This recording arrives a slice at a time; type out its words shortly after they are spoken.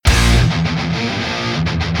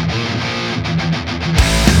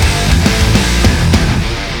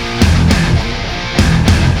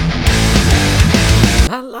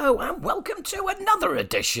another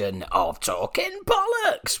edition of Talking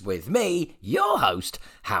Bollocks with me, your host,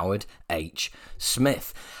 Howard H.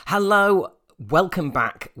 Smith. Hello, welcome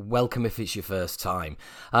back, welcome if it's your first time.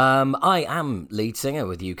 I am lead singer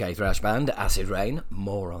with UK thrash band Acid Rain,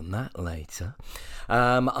 more on that later.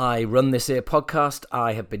 I run this here podcast.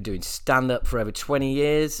 I have been doing stand-up for over 20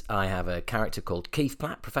 years. I have a character called Keith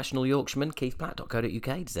Platt, professional Yorkshireman,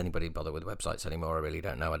 keithplatt.co.uk. Does anybody bother with websites anymore? I really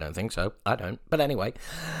don't know. I don't think so. I don't. But anyway,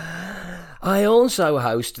 I also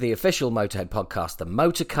host the official Motorhead podcast, The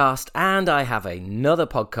Motorcast, and I have another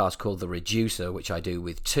podcast called The Reducer, which I do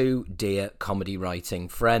with two dear comedy writing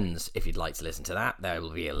friends. If you'd like to listen to that, there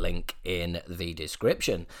will be a link in the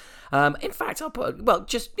description. In fact, I'll put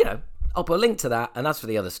a link to that, and as for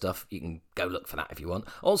the other stuff, you can go look for that if you want.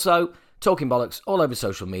 Also, Talking Bollocks all over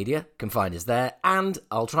social media, you can find us there, and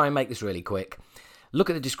I'll try and make this really quick. Look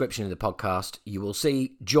at the description of the podcast, you will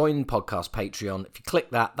see Join Podcast Patreon. If you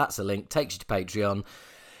click that, that's a link, takes you to Patreon.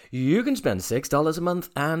 You can spend $6 a month,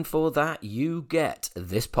 and for that, you get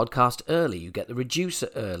this podcast early. You get the Reducer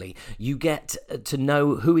early. You get to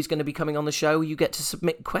know who is going to be coming on the show. You get to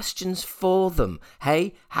submit questions for them.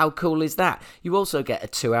 Hey, how cool is that? You also get a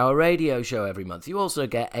 2-hour radio show every month. You also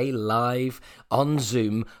get a live on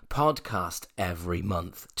Zoom podcast every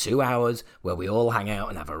month. 2 hours where we all hang out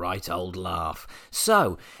and have a right old laugh.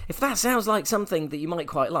 So, if that sounds like something that you might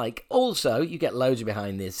quite like, also, you get loads of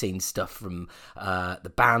behind-the-scenes stuff from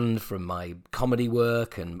the band, from my comedy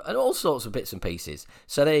work, and all sorts of bits and pieces.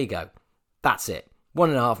 So there you go. That's it.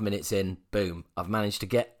 1.5 minutes in, boom. I've managed to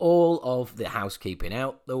get all of the housekeeping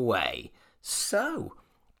out the way. So,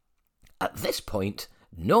 at this point,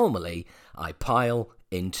 normally I pile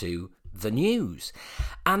into the news.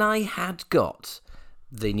 And I had got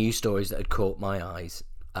the news stories that had caught my eyes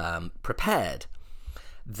prepared.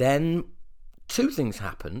 Then 2 things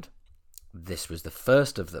happened. This was the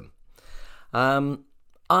first of them.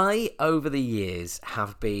 I, over the years,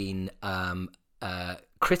 have been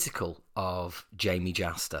critical of Jamie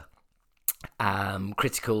Jasta.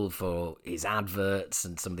 Critical for his adverts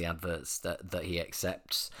and some of the adverts that he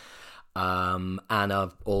accepts. And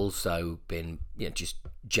I've also been just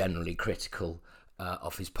generally critical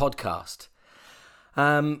of his podcast.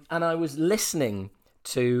 And I was listening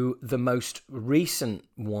to the most recent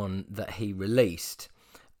one that he released,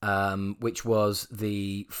 which was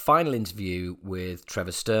the final interview with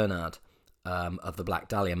Trevor Sternard of the Black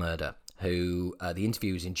Dahlia murder, who the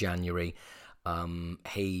interview was in January.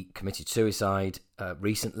 He committed suicide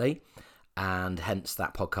recently, and hence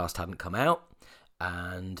that podcast hadn't come out,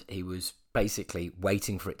 and he was basically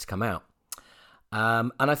waiting for it to come out.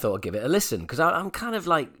 And I thought I'd give it a listen, because I'm kind of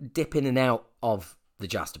like dipping in and out of the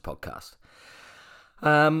Jasta podcast.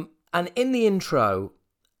 And in the intro,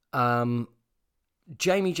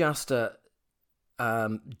 Jamie Jasta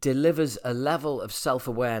delivers a level of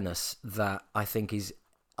self-awareness that I think is,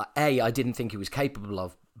 A, I didn't think he was capable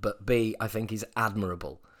of, but B, I think is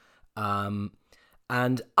admirable.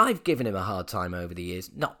 And I've given him a hard time over the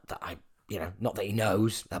years. Not that he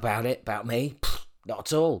knows about me, not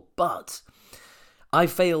at all. But I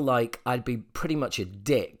feel like I'd be pretty much a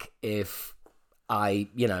dick if I,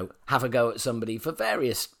 have a go at somebody for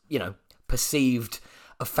various, perceived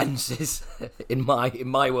offences in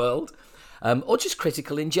my world, or just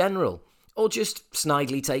critical in general, or just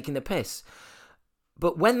snidely taking the piss.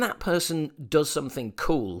 But when that person does something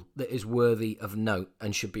cool that is worthy of note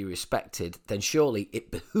and should be respected, then surely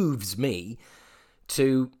it behooves me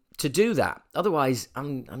to do that. Otherwise,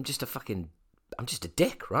 I'm just a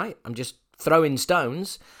dick, right? I'm just throwing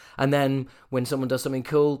stones, and then when someone does something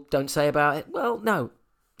cool, don't say about it. Well, no.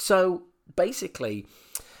 So basically,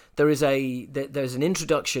 there's an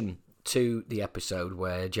introduction to the episode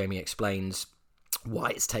where Jamie explains why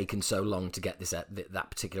it's taken so long to get that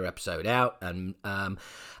particular episode out, and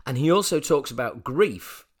he also talks about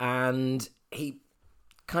grief, and he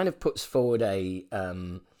kind of puts forward a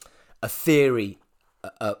theory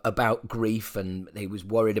about grief, and he was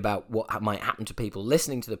worried about what might happen to people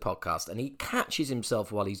listening to the podcast, and he catches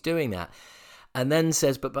himself while he's doing that, and then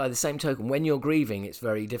says, but by the same token, when you're grieving, it's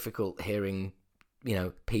very difficult hearing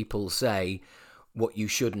people say what you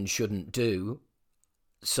should and shouldn't do,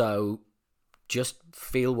 so just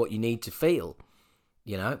feel what you need to feel,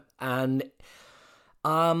 and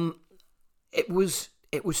it was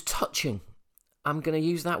touching. I'm going to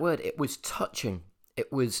use that word. It was touching.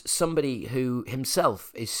 It was somebody who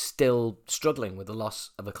himself is still struggling with the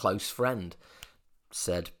loss of a close friend,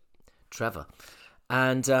 said Trevor,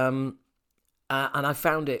 and I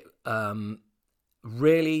found it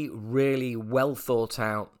really, really well thought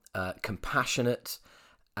out, compassionate,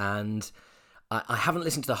 and I haven't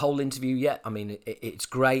listened to the whole interview yet. I mean, it's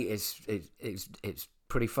great. It's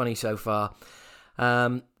pretty funny so far.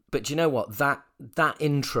 But you know what? That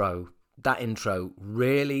intro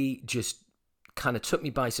really just kind of took me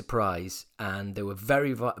by surprise, and there were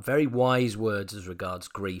very, very wise words as regards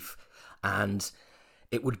grief, and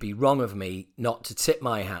it would be wrong of me not to tip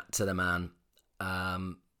my hat to the man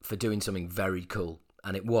for doing something very cool,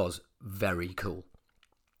 and it was very cool.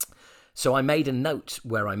 So I made a note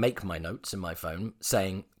where I make my notes in my phone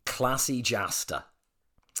saying "classy Jasta,"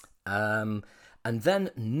 and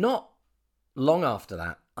then not long after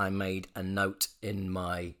that, I made a note in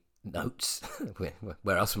my notes.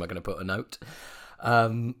 Where else am I going to put a note?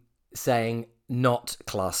 Saying "not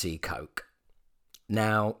classy Coke."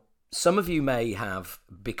 Now, some of you may have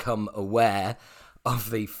become aware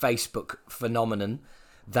of the Facebook phenomenon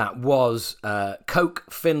that was Coke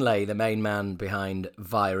Finlay, the main man behind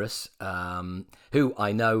Virus, who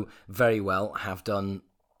I know very well, have done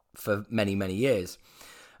for many, many years.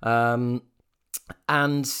 And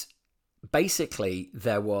basically,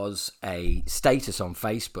 there was a status on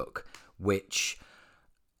Facebook which,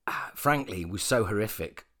 frankly, was so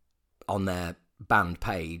horrific on their band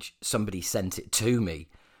page. Somebody sent it to me,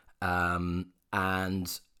 and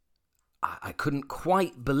I couldn't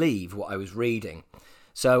quite believe what I was reading.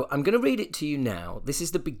 So I'm going to read it to you now. This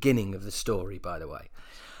is the beginning of the story, by the way.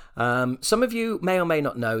 Some of you may or may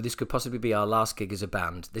not know this could possibly be our last gig as a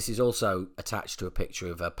band. This is also attached to a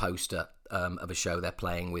picture of a poster of a show they're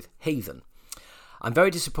playing with Heathen. I'm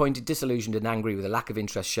very disappointed, disillusioned and angry with the lack of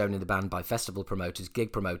interest shown in the band by festival promoters,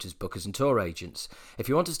 gig promoters, bookers and tour agents. If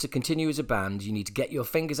you want us to continue as a band, you need to get your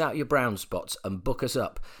fingers out of your brown spots and book us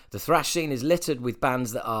up. The thrash scene is littered with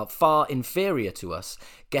bands that are far inferior to us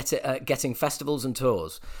getting festivals and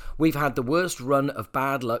tours. We've had the worst run of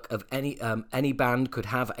bad luck of any band could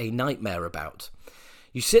have a nightmare about.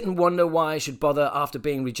 You sit and wonder why I should bother after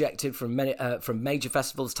being rejected from major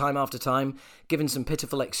festivals time after time, given some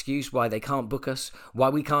pitiful excuse why they can't book us, why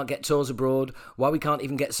we can't get tours abroad, why we can't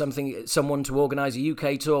even get someone to organise a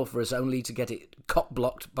UK tour for us only to get it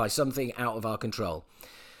cock-blocked by something out of our control.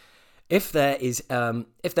 If there is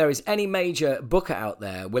any major booker out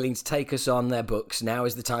there willing to take us on their books, now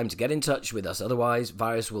is the time to get in touch with us. Otherwise,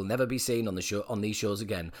 Virus will never be seen on these shores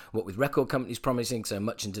again. What with record companies promising so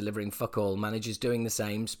much and delivering fuck all, managers doing the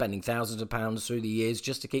same, spending thousands of pounds through the years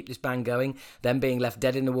just to keep this band going, then being left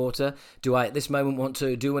dead in the water. Do I at this moment want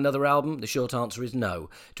to do another album? The short answer is no.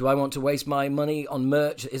 Do I want to waste my money on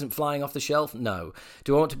merch that isn't flying off the shelf? No.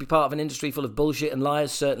 Do I want to be part of an industry full of bullshit and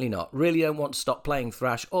liars? Certainly not. Really don't want to stop playing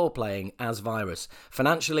thrash or playing as Virus.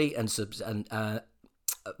 Financially and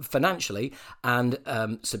substantially,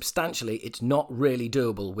 it's not really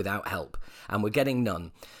doable without help, and we're getting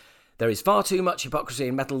none. There is far too much hypocrisy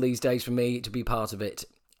in metal these days for me to be part of it.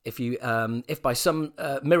 If by some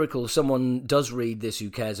miracle someone does read this who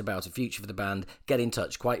cares about a future for the band, get in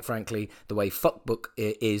touch. Quite frankly, the way Fuckbook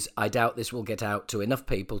is, I doubt this will get out to enough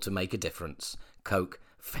people to make a difference. Coke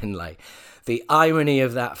Finlay. The irony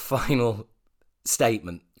of that final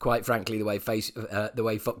statement, quite frankly, the way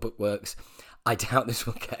Fuckbook works, I doubt this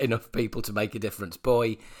will get enough people to make a difference.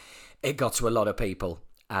 Boy, it got to a lot of people.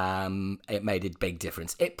 It made a big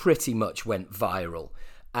difference. It pretty much went viral.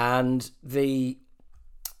 And the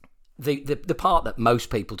part that most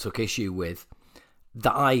people took issue with,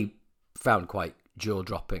 that I found quite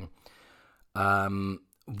jaw-dropping,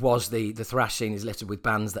 was the thrash scene is littered with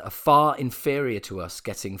bands that are far inferior to us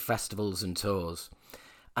getting festivals and tours.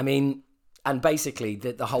 I mean, and basically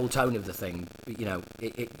the whole tone of the thing, you know,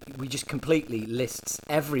 we just completely lists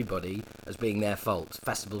everybody as being their fault.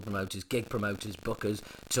 Festival promoters, gig promoters, bookers,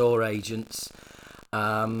 tour agents,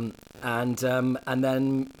 and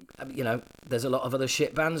then, you know, there's a lot of other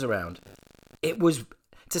shit bands around.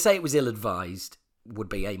 To say it was ill-advised would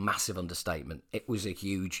be a massive understatement. It was a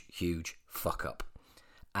huge, huge fuck-up.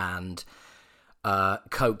 And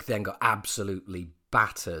Coke then got absolutely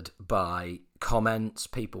battered by comments.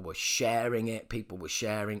 People were sharing it. People were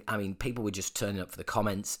just turning up for the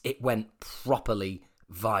comments. It went properly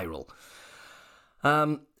viral.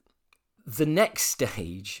 The next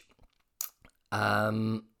stage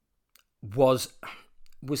was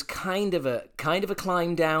kind of a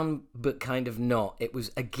climb down, but kind of not. It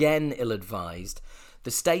was again ill-advised.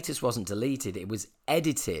 The status wasn't deleted. It was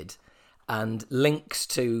edited, and links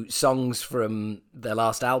to songs from their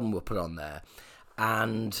last album were put on there.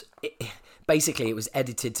 And basically it was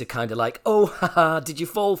edited to kind of like, oh, haha, did you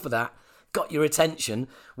fall for that? Got your attention?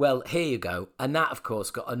 Well, here you go. And that, of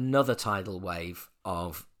course, got another tidal wave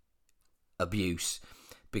of abuse,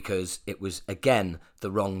 because it was, again,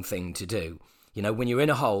 the wrong thing to do. You know, when you're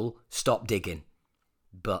in a hole, stop digging.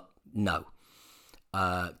 But no.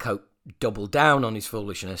 Coke doubled down on his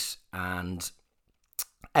foolishness and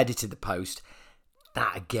edited the post.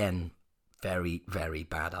 That again, very, very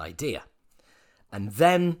bad idea. And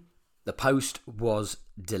then the post was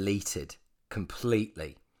deleted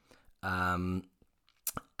completely. And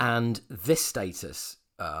this status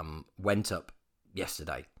went up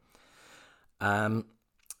yesterday.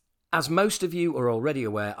 As most of you are already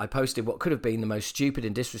aware, I posted what could have been the most stupid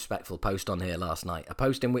and disrespectful post on here last night. A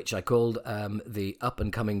post in which I called the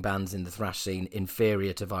up-and-coming bands in the thrash scene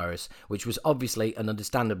inferior to Virus, which was obviously and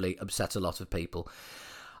understandably upset a lot of people.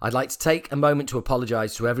 I'd like to take a moment to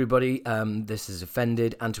apologise to everybody this has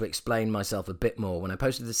offended and to explain myself a bit more. When I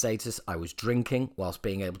posted the status, I was drinking whilst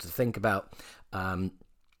being able to think about...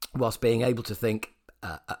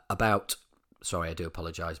 Sorry, I do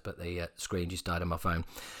apologise, but the screen just died on my phone.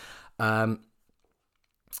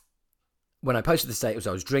 When I posted the status,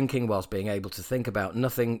 I was drinking whilst being able to think about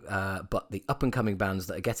nothing but the up-and-coming bands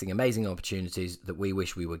that are getting amazing opportunities that we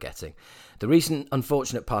wish we were getting. The recent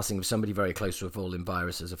unfortunate passing of somebody very close to a fallen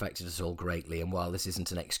Virus has affected us all greatly, and while this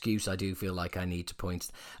isn't an excuse, I do feel like I need to point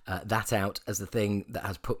that out as the thing that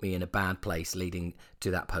has put me in a bad place leading to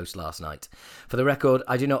that post last night. For the record,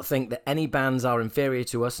 I do not think that any bands are inferior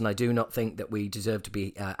to us, and I do not think that we deserve to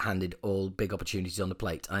be handed all big opportunities on the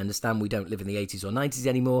plate. I understand we don't live in the 80s or 90s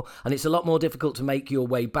anymore, and it's a lot more difficult to make your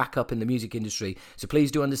way back up in the music industry, so please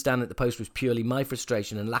do understand that the post was purely my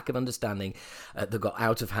frustration and lack of understanding that got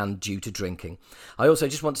out of hand due to drinking. I also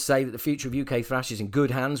just want to say that the future of UK thrash is in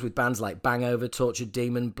good hands with bands like Bangover, Tortured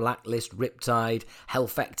Demon, Blacklist, Riptide,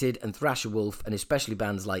 Hellfected and Thrasher Wolf, and especially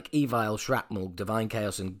bands like Evil, Shrapnel, Divine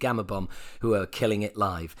Chaos and Gamma Bomb, who are killing it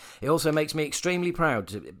live. It also makes me extremely proud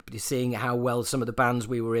to be seeing how well some of the bands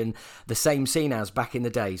we were in the same scene as back in the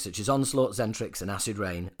day, such as Onslaught, Zentrix and Acid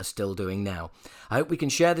Rain, are still doing now. I hope we can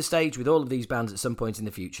share the stage with all of these bands at some point in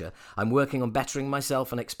the future. I'm working on bettering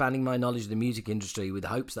myself and expanding my knowledge of the music industry with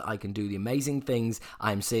hopes that I can do the amazing things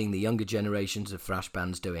I am seeing the younger generations of thrash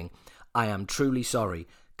bands doing. I am truly sorry,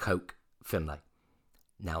 Coke Finlay.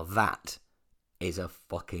 Now that is a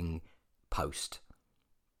fucking post.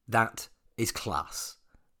 That is class.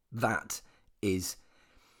 That is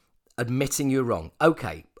admitting you're wrong.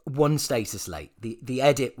 Okay, one status late. The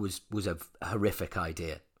edit was a horrific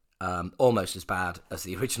idea. Almost as bad as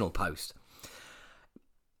the original post.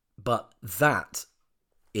 But that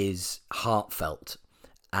is heartfelt.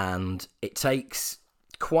 And it takes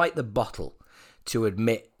quite the bottle to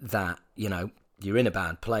admit that, you know, you're in a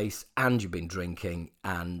bad place and you've been drinking,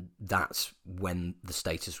 and that's when the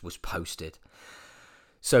status was posted.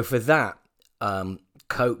 So for that,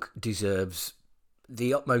 Coke deserves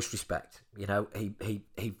the utmost respect. You know,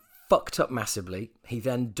 he fucked up massively. He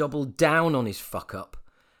then doubled down on his fuck up.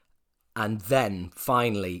 And then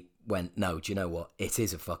finally went, no, do you know what? It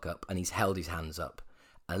is a fuck up. And he's held his hands up.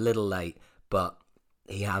 A little late, but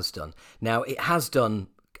he has done. Now, it has done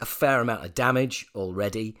a fair amount of damage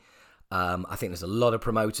already. I think there's a lot of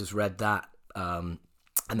promoters read that. And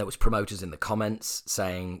there was promoters in the comments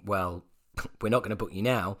saying, well, we're not going to book you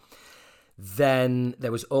now. Then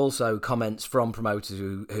there was also comments from promoters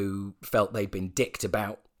who felt they'd been dicked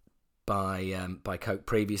about by Coke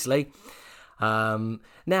previously.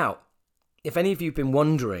 Now, if any of you have been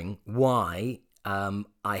wondering why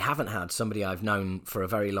I haven't had somebody I've known for a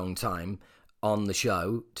very long time on the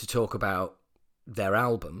show to talk about their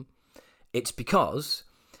album, it's because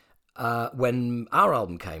when our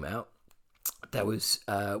album came out, there was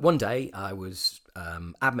one day I was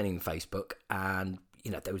adminning Facebook, and you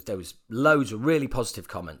know there was loads of really positive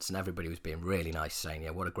comments, and everybody was being really nice, saying, yeah,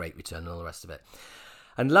 what a great return and all the rest of it.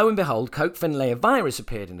 And lo and behold, Coke Finlay, a Virus,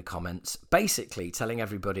 appeared in the comments, basically telling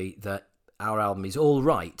everybody that our album is all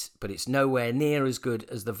right, but it's nowhere near as good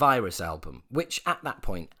as the Virus album, which at that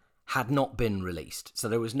point had not been released. So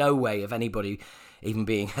there was no way of anybody even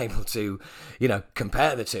being able to, you know,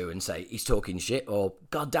 compare the two and say he's talking shit or,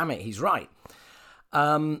 God damn it, he's right.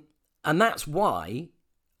 And that's why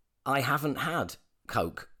I haven't had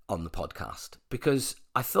Coke on the podcast, because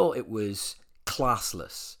I thought it was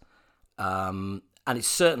classless. And it's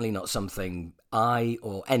certainly not something I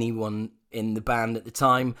or anyone in the band at the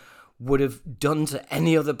time would have done to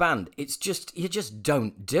any other band. It's just, you just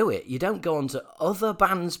don't do it. You don't go onto other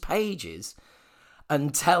bands' pages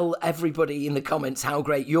and tell everybody in the comments how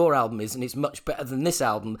great your album is and it's much better than this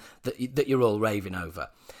album that you're all raving over.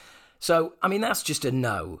 So, I mean, that's just a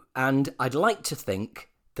no. And I'd like to think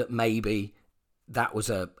that maybe that was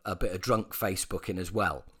a bit of drunk Facebooking as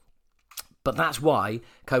well. But that's why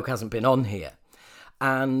Coke hasn't been on here.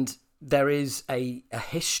 And there is a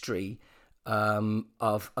history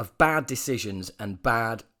of bad decisions and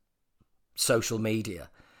bad social media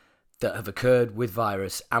that have occurred with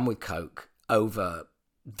Virus and with Coke over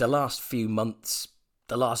the last few months,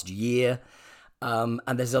 the last year. And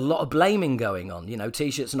there's a lot of blaming going on.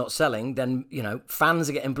 T-shirts not selling, then, fans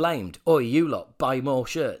are getting blamed. Oi, you lot, buy more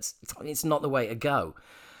shirts. It's not the way to go.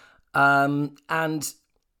 And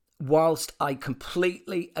whilst I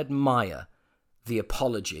completely admire the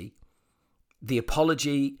apology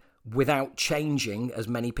without changing, as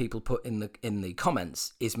many people put in the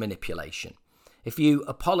comments, is manipulation. If you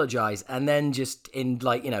apologise and then just in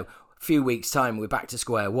a few weeks' time we're back to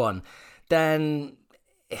square one, then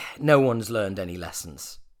no one's learned any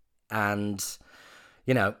lessons. And,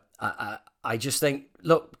 I just think,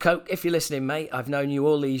 look, Coke, if you're listening, mate, I've known you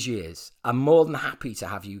all these years. I'm more than happy to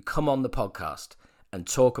have you come on the podcast and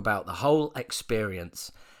talk about the whole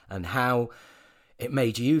experience and how it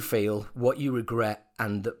made you feel, what you regret,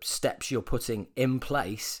 and the steps you're putting in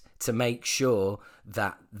place to make sure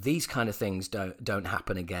that these kind of things don't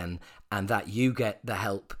happen again, and that you get the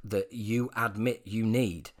help that you admit you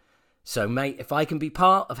need. So, mate, if I can be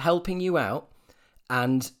part of helping you out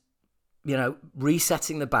and,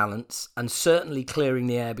 resetting the balance and certainly clearing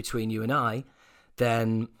the air between you and I,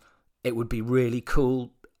 then it would be really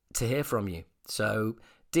cool to hear from you. So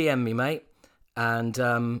DM me, mate,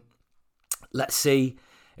 and let's see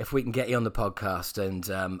if we can get you on the podcast. And,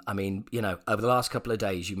 over the last couple of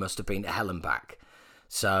days, you must have been to hell and back.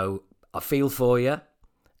 So I feel for you,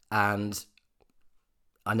 and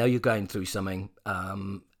I know you're going through something,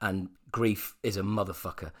 and grief is a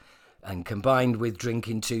motherfucker. And combined with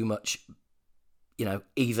drinking too much,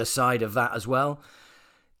 either side of that as well,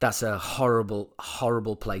 that's a horrible,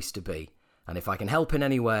 horrible place to be. And if I can help in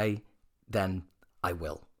any way, then I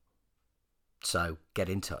will. So get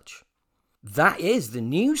in touch. That is the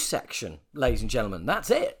news section, ladies and gentlemen. That's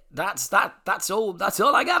it. That's all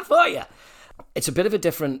I got for you. It's a bit of a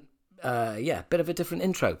different,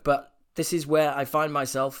 intro, but this is where I find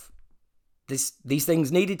myself. These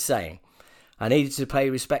things needed saying. I needed to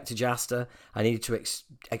pay respect to Jasta. I needed to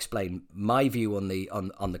explain my view on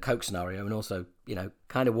the Coke scenario, and also,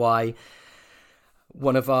 kind of why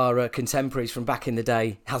one of our contemporaries from back in the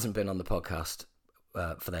day hasn't been on the podcast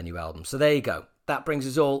for their new album. So there you go. That brings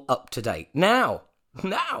us all up to date. Now,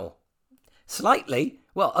 slightly,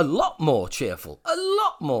 a lot more cheerful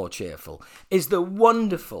is the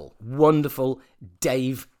wonderful, wonderful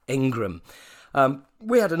Dave Ingram.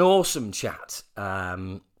 We had an awesome chat.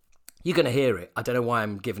 You're going to hear it. I don't know why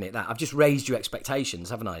I'm giving it that. I've just raised your expectations,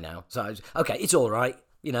 haven't I now? So, okay, it's all right,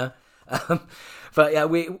 But yeah,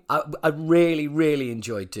 I really, really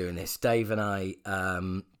enjoyed doing this. Dave and I,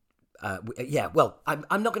 I'm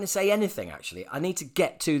not going to say anything, actually. I need to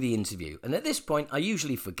get to the interview. And at this point, I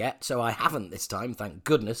usually forget, so I haven't this time, thank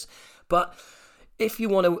goodness. But if you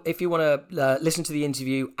want to listen to the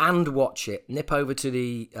interview and watch it, nip over to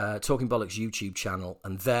the Talking Bollocks YouTube channel,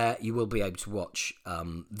 and there you will be able to watch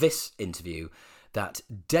this interview that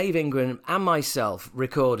Dave Ingram and myself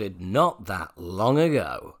recorded not that long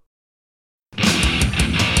ago.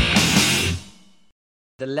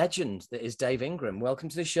 The legend that is Dave Ingram. Welcome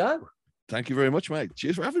to the show. Thank you very much, mate.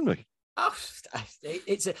 Cheers for having me. Oh, I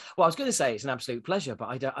was going to say it's an absolute pleasure, but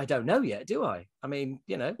I don't know yet, do I? I mean,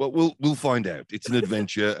 Well, we'll find out. It's an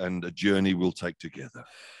adventure and a journey we'll take together.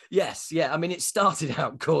 Yes, yeah. I mean, it started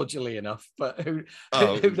out cordially enough, but who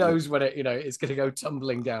knows when it's going to go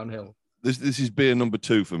tumbling downhill. This is beer number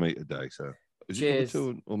 2 for me today. So cheers. It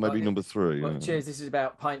number 2 or maybe number 3? Well, cheers. This is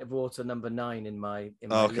about pint of water number 9 in my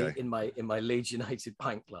Leeds United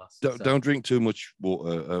pint glass. Don't drink too much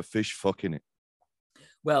water. Fish fucking it.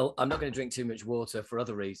 Well, I'm not going to drink too much water for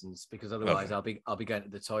other reasons, because otherwise I'll be going to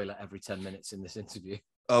the toilet every 10 minutes in this interview.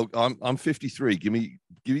 Oh, I'm 53. Give me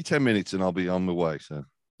 10 minutes and I'll be on my way. So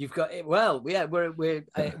you've got it. Well, yeah, we're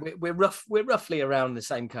roughly around the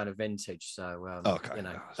same kind of vintage. So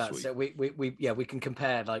that's we can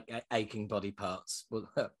compare like aching body parts.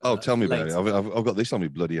 Tell me about it. I've got this on my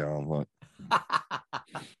bloody arm. Like.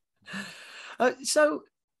 So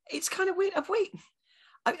it's kind of weird.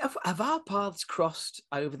 Have our paths crossed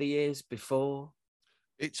over the years before?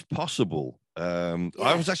 It's possible. I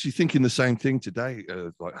was actually thinking the same thing today.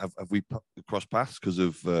 Have we crossed paths because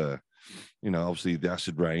of, obviously the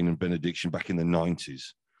acid rain and benediction back in the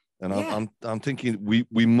 90s? And I'm thinking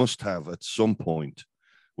we must have at some point,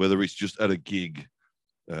 whether it's just at a gig,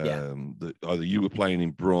 that either you were playing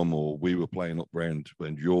in Brum or we were playing up round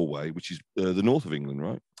your way, which is the north of England,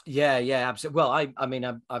 right? Yeah, absolutely. Well,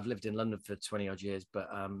 I've lived in London for 20 odd years, but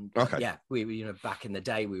we were, back in the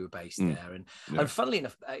day we were based there, and funnily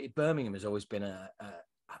enough, Birmingham has always been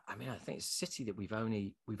I think it's a city that we've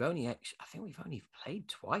only played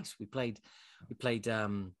twice. We played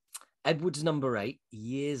Edwards Number 8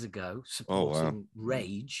 years ago, supporting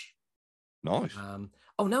Rage. Nice.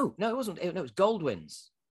 Oh no, it wasn't. No, it was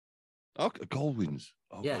Goldwyn's. Okay, Goldwyn's.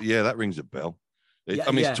 Oh, Yeah. yeah, that rings a bell. Yeah,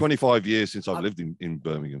 I mean, yeah. it's 25 years since I've lived in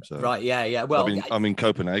Birmingham. So right, yeah. Well, I'm in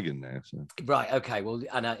Copenhagen now. So. Right, okay. Well,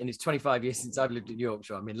 and it's 25 years since I've lived in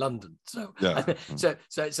Yorkshire. I'm in London. So yeah. so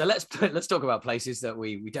let's talk about places that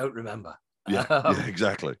we don't remember. Yeah,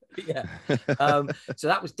 exactly. Yeah. So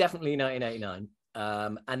that was definitely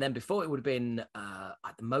 1989. And then before it would have been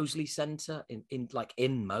at the Moseley Centre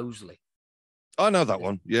in Moseley. I know that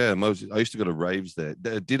one. Yeah, Moses. I used to go to raves there.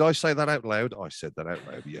 Did I say that out loud? I said that out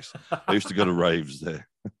loud. Yes, I used to go to raves there.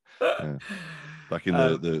 Yeah. Back in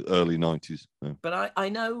the early 90s. Yeah. But I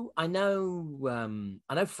know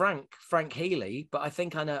Frank Healy, but I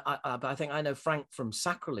think I know Frank from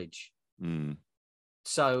Sacrilege. Mm.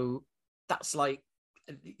 So that's like,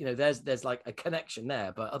 there's like a connection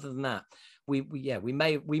there. But other than that, we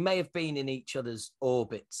may have been in each other's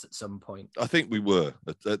orbits at some point. I think we were.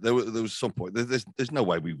 There was some point. There's no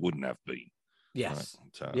way we wouldn't have been. Yes.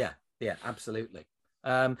 Right? So. Yeah, absolutely.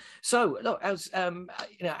 So look,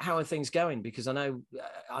 how are things going? Because I know,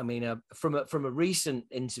 from a recent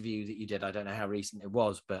interview that you did, I don't know how recent it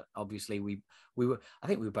was, but obviously I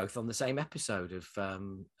think we were both on the same episode of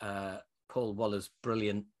Paul Waller's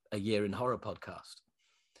brilliant A Year in Horror podcast.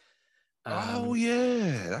 Oh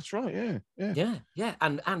yeah, that's right. Yeah.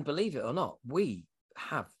 And believe it or not, we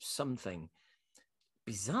have something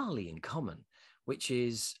bizarrely in common, which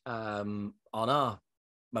is on our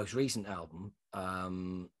most recent album,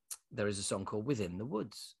 there is a song called Within the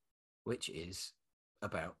Woods, which is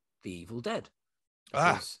about the Evil Dead.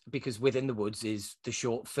 Because Within the Woods is the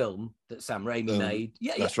short film that Sam Raimi made.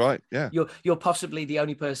 Yeah, that's right. Yeah, you're possibly the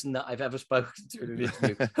only person that I've ever spoken to in an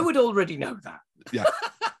interview who would already know that. Yeah.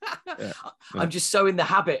 Yeah. I'm just so in the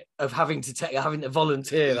habit of having to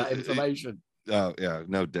volunteer that information. Oh yeah,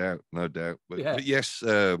 no doubt. But yes,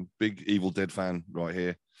 big Evil Dead fan right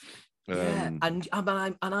here. And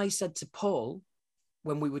I said to Paul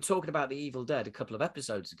when we were talking about the Evil Dead a couple of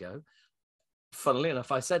episodes ago, funnily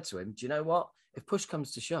enough, I said to him, "Do you know what? If push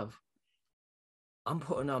comes to shove, I'm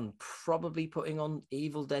probably putting on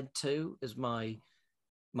Evil Dead 2 as my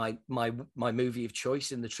movie of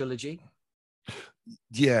choice in the trilogy."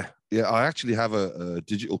 Yeah. I actually have a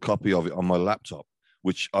digital copy of it on my laptop,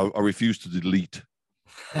 which I refuse to delete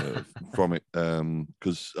from it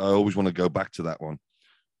because I always want to go back to that one.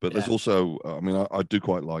 But there's also, I do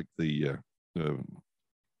quite like the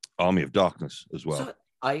Army of Darkness as well. So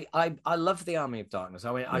I love the Army of Darkness.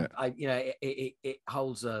 I mean, it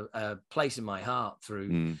holds a place in my heart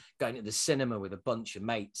through going to the cinema with a bunch of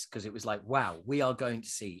mates, because it was like, wow, we are going to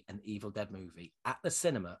see an Evil Dead movie at the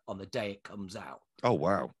cinema on the day it comes out. Oh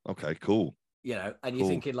wow, okay, cool. And you're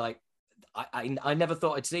thinking like, I never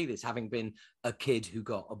thought I'd see this, having been a kid who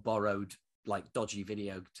got a borrowed like dodgy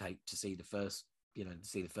videotape to see the first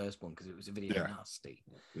one because it was a video nasty.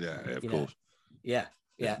 Yeah, of course. Yeah.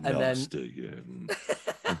 And nasty,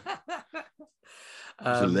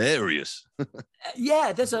 it's hilarious.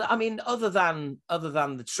 Yeah, other than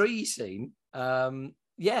the tree scene, it's...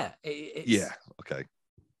 yeah, okay.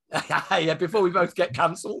 Yeah, before we both get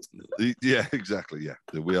cancelled. Yeah, exactly. Yeah,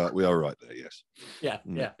 we are right there. Yes. Yeah.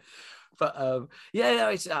 But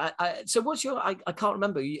it's. So what's your? I can't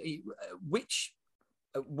remember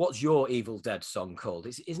what's your Evil Dead song called?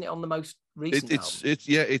 Isn't it on the most recent album? It's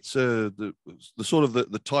the sort of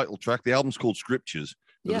the title track. The album's called Scriptures.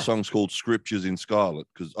 The song's called Scriptures in Scarlet,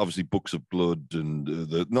 because obviously Books of Blood and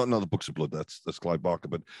not the Books of Blood, that's Clive Barker,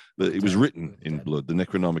 but it was written in blood. The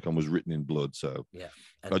Necronomicon was written in blood, so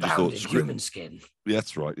and I just thought human skin. Yeah,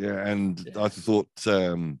 that's right. Yeah, and I thought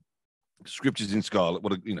Scriptures in Scarlet.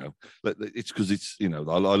 It's because it's I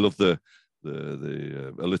love the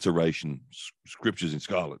alliteration, Scriptures in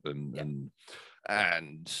Scarlet, and then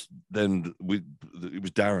it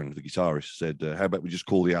was Darren, the guitarist, said, "How about we just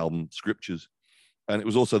call the album Scriptures?" And it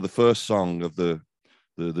was also the first song of the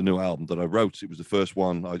new album that I wrote. It was the first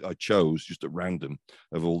one I chose just at random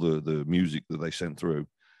of all the music that they sent through.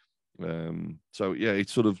 So yeah, it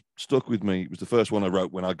sort of stuck with me. It was the first one I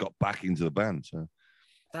wrote when I got back into the band. So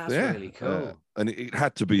that's really cool. And it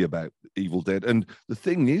had to be about Evil Dead. And the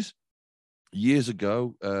thing is, years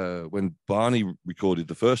ago, when Barney recorded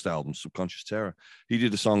the first album, Subconscious Terror, he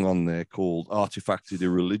did a song on there called Artifacted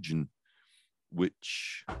Irreligion,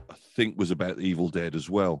 which I think was about Evil Dead as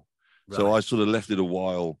well. Right. So I sort of left it a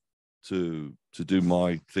while to do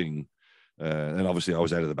my thing. And obviously I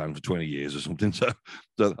was out of the band for 20 years or something. So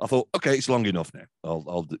I thought, okay, it's long enough now.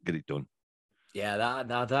 I'll get it done. Yeah,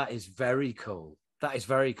 that is very cool. That is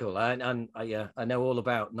very cool. I know all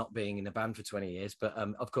about not being in a band for 20 years, but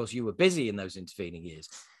of course you were busy in those intervening years.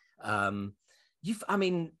 I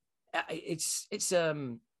mean, it's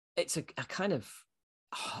a kind of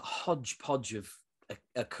hodgepodge of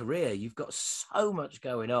a career. You've got so much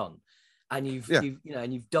going on, and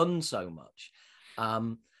you've done so much.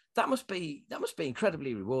 That must be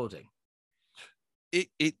incredibly rewarding.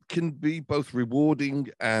 It can be both rewarding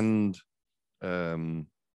and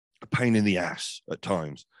a pain in the ass at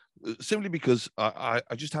times, simply because I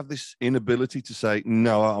just have this inability to say,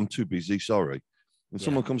 no, I'm too busy, sorry. And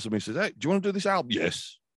someone comes to me and says, hey, do you want to do this album?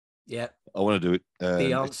 Yes. Yeah. I want to do it.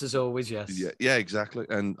 The answer's always yes. Yeah, exactly.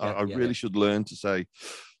 And I really should learn to say,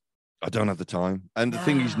 I don't have the time. And the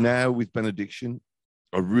thing is, now with Benediction,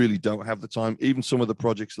 I really don't have the time. Even some of the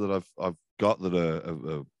projects that I've got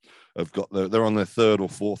that they're on their third or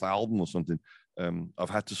fourth album or something.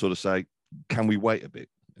 I've had to sort of say, can we wait a bit?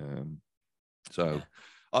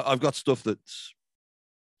 I've got stuff that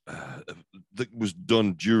was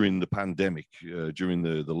done during the pandemic, during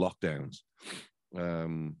the lockdowns,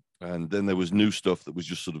 and then there was new stuff that was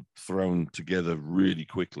just sort of thrown together really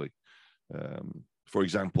quickly. For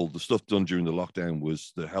example, the stuff done during the lockdown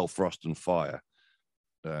was the Hell, Frost and Fire,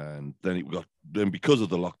 and then because of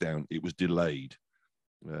the lockdown, it was delayed.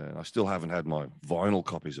 I still haven't had my vinyl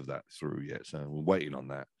copies of that through yet, so we're waiting on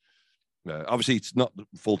that. Obviously, it's not the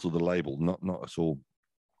fault of the label, not at all.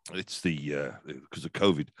 It's because of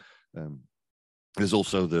COVID. There's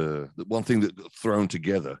also the one thing that got thrown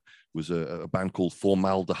together was a band called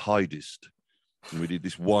Formaldehydist, and we did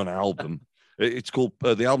this one album. It's called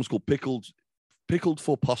the album's called Pickled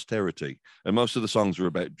for Posterity, and most of the songs are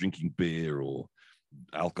about drinking beer or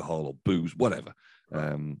alcohol or booze, whatever.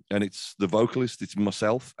 And it's the vocalist, it's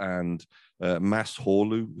myself and Mads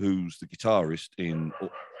Horlu, who's the guitarist in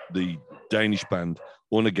the Danish band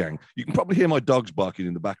Undergang. You can probably hear my dogs barking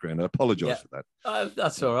in the background. I apologize for that.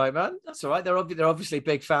 That's all right, man. That's all right. They're obviously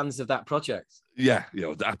big fans of that project. Yeah,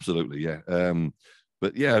 absolutely, yeah.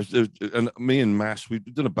 But yeah, and me and Mass, we've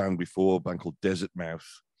done a band before, a band called Desert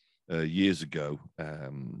Mouse, years ago,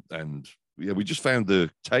 and yeah, we just found the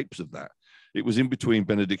tapes of that. It was in between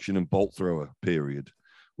Benediction and Bolt Thrower period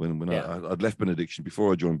when I'd left Benediction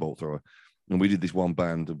before I joined Bolt Thrower. And we did this one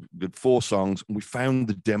band, we did 4 songs, and we found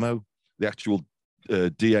the demo, the actual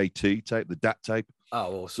DAT tape, the DAT tape.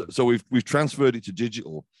 Oh, awesome. So we've transferred it to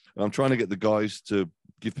digital. And I'm trying to get the guys to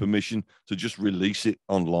give permission to just release it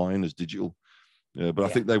online as digital. But I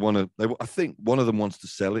think I think one of them wants to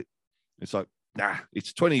sell it. It's like, nah,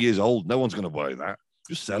 it's 20 years old. No one's going to buy that.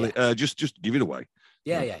 Just sell it. Just give it away.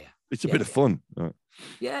 Yeah. It's a bit of fun.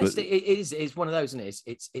 Yeah, it's one of those, isn't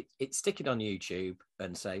it? It's stick it on YouTube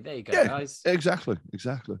and say, there you go, guys. Exactly.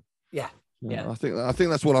 Yeah. I think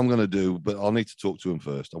that's what I'm going to do, but I'll need to talk to them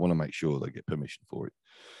first. I want to make sure they get permission for it.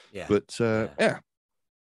 Yeah. But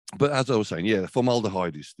But as I was saying, the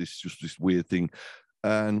Formaldehyde is this weird thing.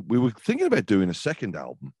 And we were thinking about doing a second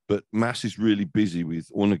album, but Mass is really busy with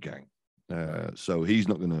Undergang. So he's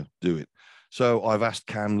not going to do it. So I've asked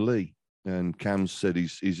Cam Lee, and Cam said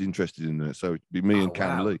he's interested in it. So it'd be me and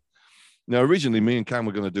Cam Lee. Now, originally, me and Cam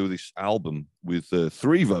were going to do this album with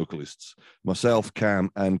 3 vocalists, myself, Cam,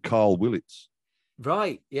 and Carl Willits.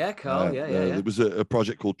 Right. Yeah, Carl. Yeah. It was a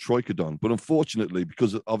project called Troikadon. But unfortunately,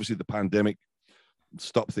 because obviously the pandemic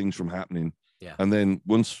stopped things from happening. Yeah. And then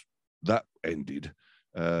once that ended,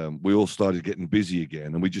 we all started getting busy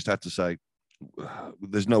again. And we just had to say,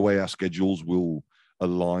 there's no way our schedules will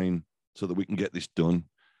align so that we can get this done.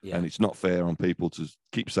 Yeah. And it's not fair on people to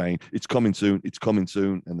keep saying it's coming soon,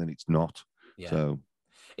 and then it's not. Yeah.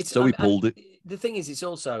 So we pulled it. The thing is, it's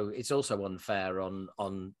also unfair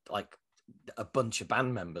on like a bunch of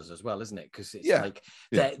band members as well, isn't it? Because it's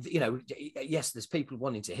yes, there's people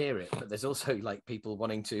wanting to hear it, but there's also like people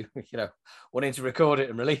wanting to record it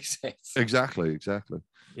and release it. Exactly.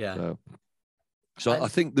 Yeah. So I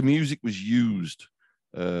think the music was used.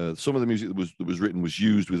 Some of the music that was written was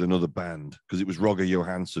used with another band because it was Roger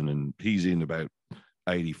Johansson, and he's in about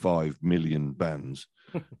 85 million bands.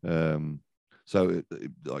 So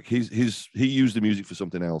like he used the music for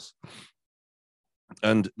something else.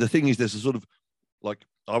 And the thing is, there's a sort of like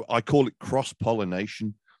I call it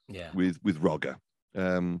cross-pollination with Roger.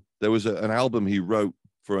 There was an album he wrote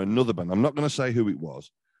for another band. I'm not going to say who it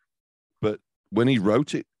was, but when he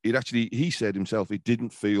wrote it, he said himself it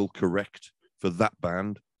didn't feel correct for that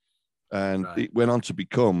band, and it went on to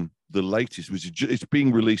become the latest, which it's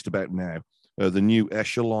being released about now, the new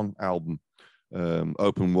Echelon album,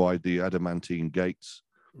 Open Wide the Adamantine Gates.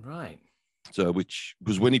 Right. So, which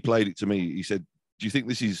was when he played it to me, he said, "Do you think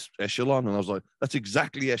this is Echelon?" And I was like, "That's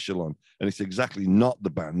exactly Echelon," and it's exactly not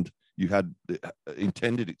the band. you had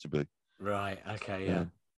intended it to be. Right. Okay. Yeah.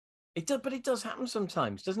 It does, but it does happen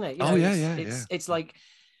sometimes, doesn't it? It's like,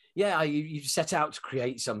 you set out to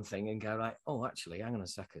create something and go like, oh, actually, hang on a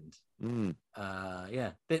second.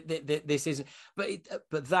 This isn't.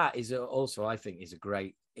 But that is also, I think, is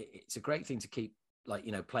it's a great thing to keep, like,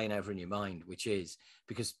 playing over in your mind, which is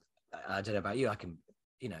because I don't know about you, I can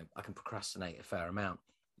procrastinate a fair amount,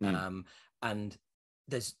 and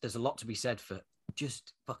there's a lot to be said for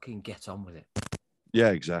just fucking get on with it.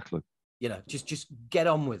 Yeah, exactly. Just get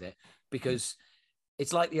on with it, because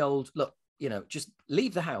it's like the old look, just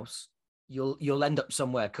leave the house, you'll end up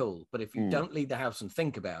somewhere cool. But if you don't leave the house and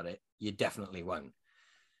think about it, you definitely won't.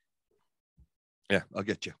 Yeah, I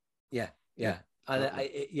get you. Yeah. And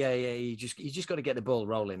you just got to get the ball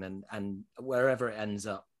rolling, and wherever it ends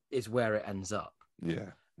up is where it ends up.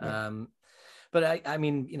 Yeah. But I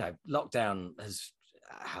mean, lockdown has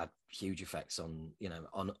had huge effects on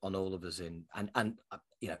on all of us and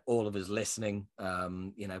all of us listening,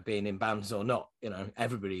 being in bands or not,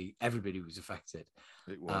 everybody was affected.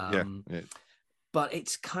 It was, yeah. But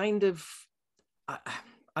it's kind of,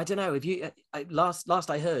 I don't know if last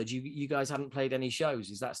I heard you guys hadn't played any shows.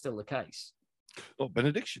 Is that still the case? Oh,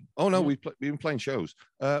 Benediction. Oh no, we've been playing shows.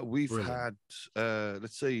 We've Brilliant. had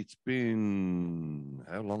let's see, it's been,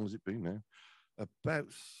 how long has it been now? About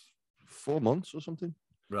 4 months or something.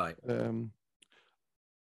 Right.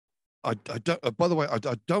 I don't. By the way, I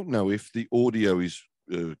don't know if the audio is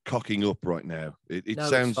cocking up right now. It No,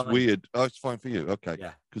 sounds it's fine. Weird. Oh, it's fine for you. Okay.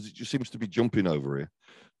 Yeah. Because it just seems to be jumping over here.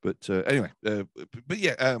 But anyway,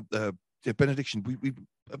 Benediction.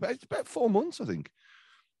 It's about 4 months, I think.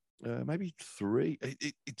 Maybe 3.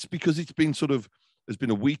 It's because it's been there's been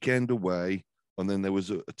a weekend away, and then there was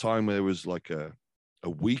a time where there was like a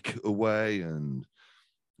week away, and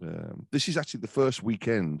this is actually the first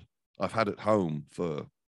weekend I've had at home for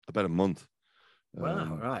about a month.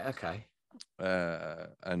 Wow. Right. Okay.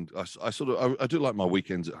 And I do like my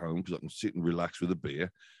weekends at home because I can sit and relax with a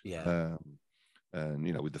beer. Yeah.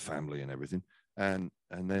 And with the family and everything. And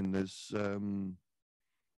then there's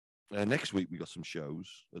next week we got some shows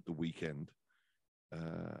at the weekend,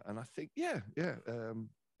 and I think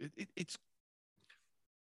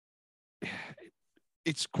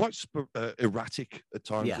it's quite erratic at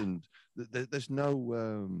times, and there's no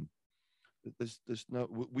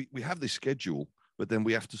we have this schedule, but then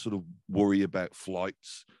we have to sort of worry about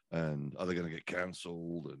flights and are they going to get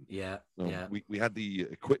cancelled, and we had the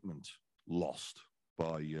equipment lost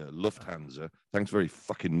by Lufthansa. Thanks very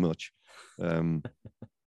fucking much.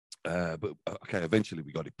 But okay, eventually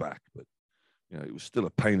we got it back, but it was still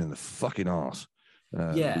a pain in the fucking arse.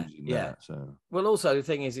 Losing that, so. Well, also the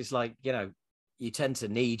thing is, it's like you tend to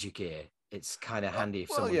need your gear. It's kind of handy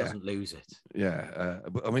if someone doesn't lose it. Yeah,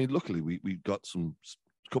 but I mean, luckily we got a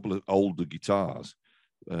couple of older guitars,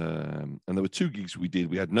 and there were 2 gigs we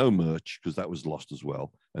did. We had no merch because that was lost as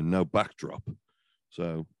well, and no backdrop.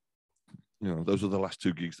 So those are the last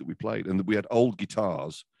 2 gigs that we played, and we had old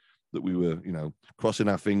guitars that we were, crossing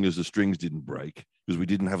our fingers the strings didn't break because we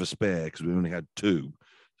didn't have a spare because we only had 2.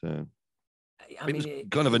 So it was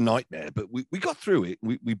kind of a nightmare, but we got through it.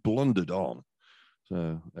 We blundered on.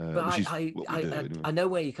 So, but I know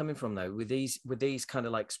where you're coming from though with these kind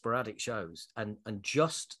of like sporadic shows and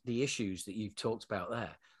just the issues that you've talked about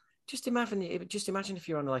there. Just imagine if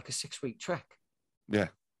you're on like a 6-week trek. Yeah.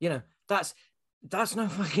 That's no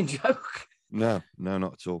fucking joke. No,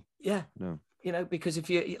 not at all. Yeah. No. Because if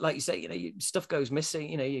you, like you say, your stuff goes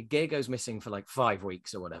missing, your gear goes missing for like 5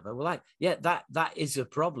 weeks or whatever. Well, that is a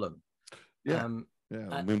problem. Yeah.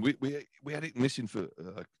 I mean, we had it missing for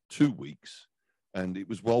 2 weeks, and it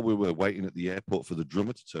was while we were waiting at the airport for the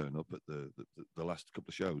drummer to turn up at the last couple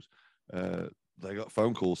of shows. They got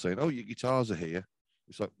phone calls saying, "Oh, your guitars are here."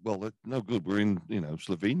 It's like, well, no good. We're in,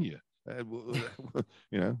 Slovenia.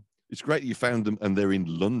 It's great that you found them and they're in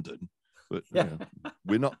London. But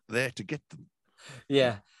we're not there to get them.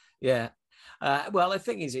 Yeah. Well, the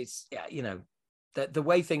thing is, it's the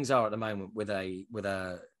way things are at the moment with a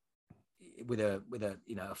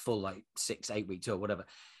a full like 6-8 week tour, whatever.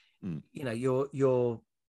 You're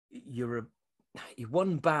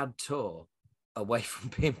one bad tour away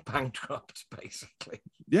from being bankrupt, basically.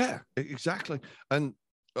 Yeah, exactly. And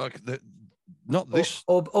like not this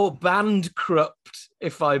or band corrupt,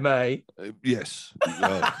 if I may. Yes.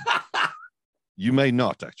 You may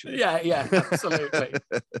not actually. Yeah, absolutely.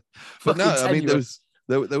 But no, I mean, there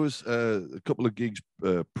was a couple of gigs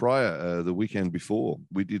prior, the weekend before.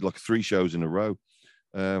 We did like 3 shows in a row,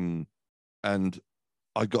 and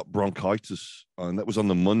I got bronchitis, and that was on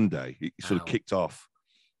the Monday. It sort of kicked off.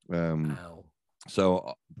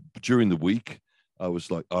 So during the week, I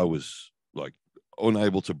was like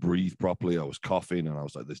unable to breathe properly. I was coughing, and I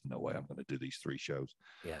was like, "There's no way I'm going to do these 3 shows."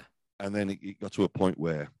 Yeah. And then it got to a point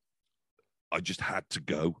where I just had to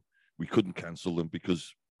go. We couldn't cancel them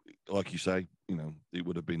because, like you say, it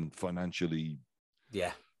would have been financially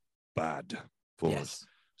bad for us.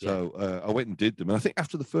 So I went and did them. And I think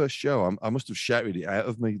after the first show, I must have shouted it out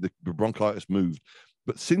of me. The bronchitis moved.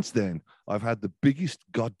 But since then, I've had the biggest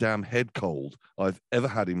goddamn head cold I've ever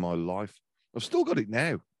had in my life. I've still got it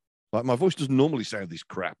now. Like, my voice doesn't normally sound this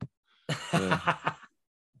crap. Yeah.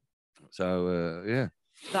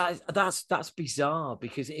 That's bizarre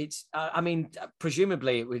because it's. I mean,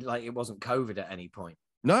 presumably it wasn't COVID at any point.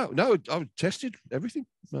 No, I was tested everything.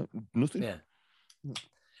 No, nothing. Yeah,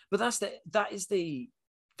 but that's the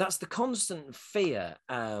constant fear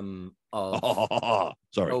of.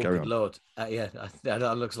 Sorry, carry good on. Lord, yeah,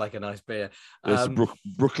 that looks like a nice beer. It's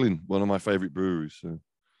Brooklyn, one of my favorite breweries. So.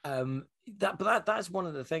 That's one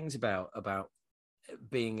of the things about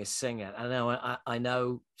being a singer. I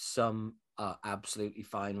know some are absolutely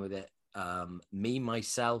fine with it. Me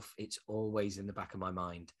myself, it's always in the back of my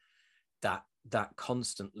mind that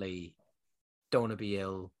constantly don't want to be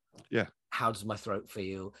ill. Yeah. How does my throat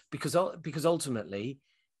feel? Because ultimately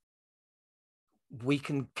we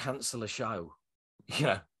can cancel a show.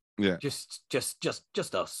 Yeah. Just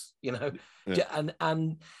us. Yeah.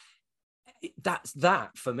 And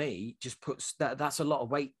that for me just puts that's a lot of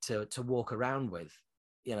weight to walk around with,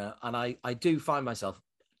 and I do find myself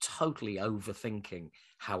totally overthinking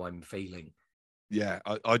how I'm feeling. Yeah,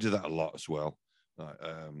 I do that a lot as well.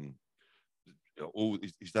 Is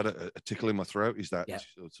that a tickle in my throat? Is that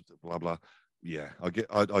blah blah? Yeah,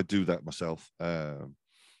 I do that myself.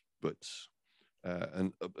 But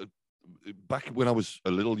back when I was a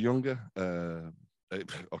little younger,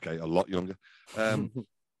 okay, a lot younger,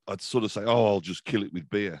 I'd sort of say, "Oh, I'll just kill it with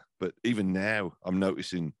beer." But even now, I'm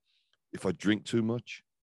noticing if I drink too much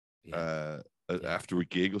after a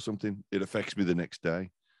gig or something, it affects me the next day.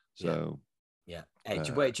 So it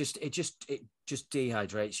just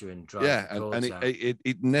dehydrates you and drives. Yeah, and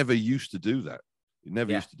it never used to do that. It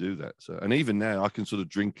never used to do that. So, and even now, I can sort of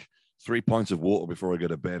drink 3 pints of water before I go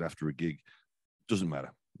to bed after a gig. Doesn't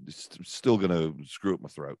matter. It's still going to screw up my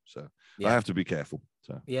throat. So I have to be careful.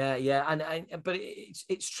 So but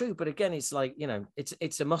it's true. But again, it's like,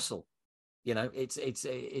 it's a muscle.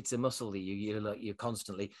 It's a muscle that you're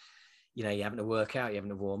constantly, you're having to work out, you're having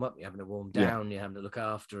to warm up, you're having to warm down, you're having to look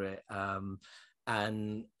after it.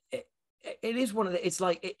 And it is one of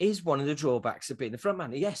the drawbacks of being the front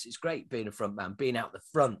man. Yes, it's great being a front man, being out the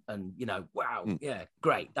front, and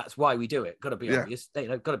great. That's why we do it. Got to be obvious.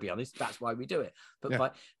 Got to be honest. That's why we do it.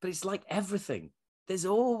 But it's like everything. There's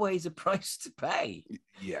always a price to pay.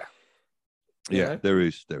 Yeah. There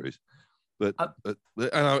is. But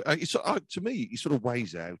to me, it sort of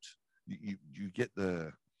weighs out. You get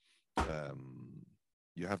the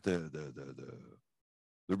you have the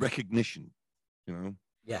recognition,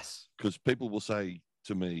 Yes, because people will say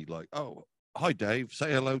to me like, "Oh, hi Dave,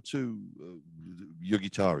 say hello to your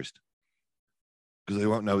guitarist," because they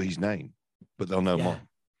won't know his name, but they'll know mine.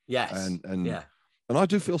 Yes, and I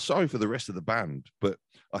do feel sorry for the rest of the band, but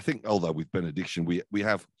I think, although with Benediction we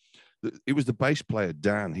have, it was the bass player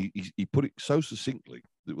Dan. He put it so succinctly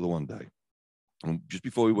the one day. And just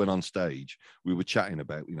before we went on stage, we were chatting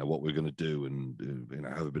about, what we're going to do and,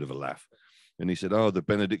 have a bit of a laugh. And he said, "Oh, the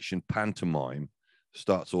Benediction pantomime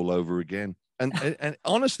starts all over again." And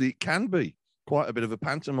honestly, it can be quite a bit of a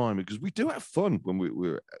pantomime because we do have fun when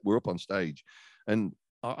we're up on stage. And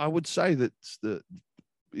I would say that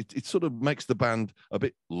it sort of makes the band a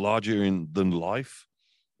bit larger than life.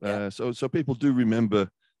 So people do remember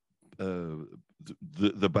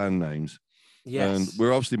the band names. Yes. And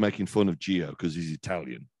we're obviously making fun of Gio because he's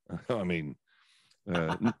Italian. I mean,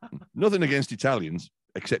 nothing against Italians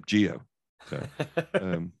except Gio. So,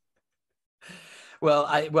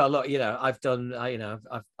 look, I've done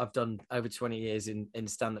over 20 years in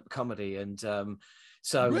stand-up comedy, and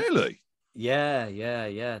so really,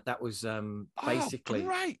 that was basically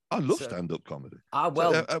right. I love stand-up comedy. Have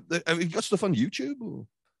you got stuff on YouTube? Or?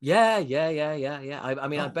 Yeah. I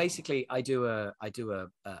mean, I do a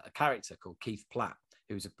character called Keith Platt,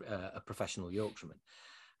 who's a professional Yorkshireman,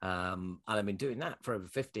 and I've been doing that for over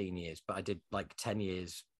 15 years. But I did like 10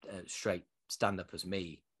 years straight stand up as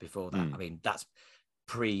me before that. I mean, that's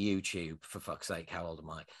pre-YouTube, for fuck's sake. How old am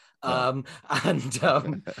I?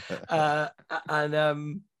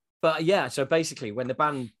 But yeah, so basically when the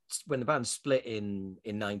band split in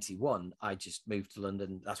 91, I just moved to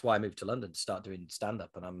London. That's why I moved to London to start doing stand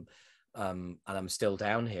up, and and I'm still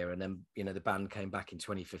down here. And then, you know, the band came back in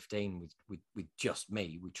 2015 with just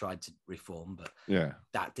me. We tried to reform, but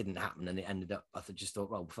that didn't happen. And it ended up, just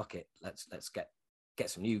thought, well, fuck it. Let's get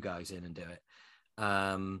some new guys in and do it.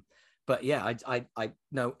 But yeah, I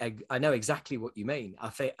know exactly what you mean. I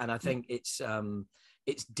think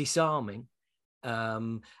it's disarming.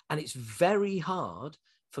 And it's very hard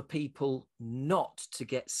for people not to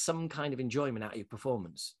get some kind of enjoyment out of your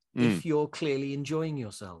performance if you're clearly enjoying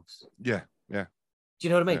yourselves. Yeah. Do you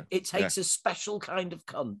know what I mean? Yeah. It takes a special kind of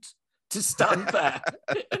cunt to stand there,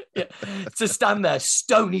 to stand there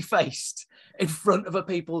stony-faced in front of a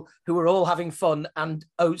people who are all having fun, and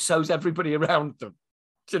so's everybody around them.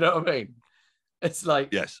 Do you know what I mean? It's like,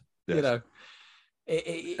 yes. You know,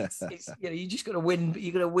 it's you know, you just got to win.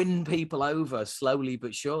 You got to win people over slowly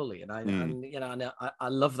but surely, and I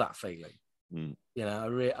love that feeling. You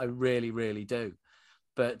know, I really, really do.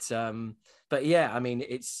 But yeah, I mean,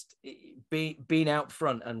 it's being out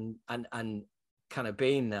front and kind of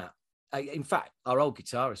being that. In fact, our old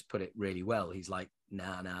guitarist put it really well. He's like,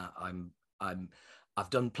 nah, I've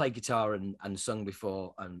played guitar and sung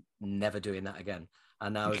before, and never doing that again.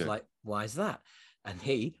 And I was like, why is that? And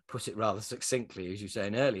he put it rather succinctly, as you were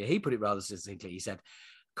saying earlier. He put it rather succinctly. He said,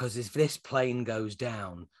 because if this plane goes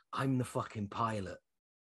down, I'm the fucking pilot.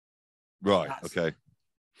 Right. Okay.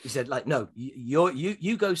 He said, like, no,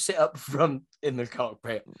 you go sit up front in the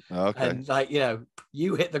cockpit. Okay. And, like, you know,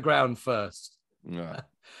 you hit the ground first. Yeah.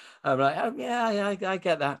 I'm like, oh, yeah, I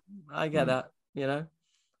get that. I get that, you know.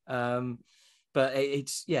 But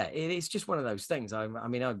it's just one of those things. I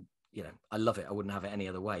love it. I wouldn't have it any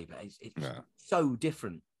other way, but it's so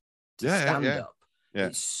different to stand up. Yeah.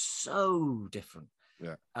 It's so different.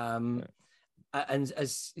 Yeah. And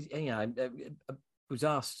as you know, I was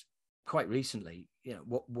asked quite recently, you know,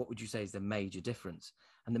 what would you say is the major difference?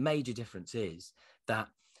 And the major difference is that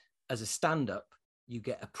as a stand-up, you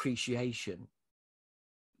get appreciation.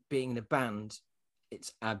 Being in a band,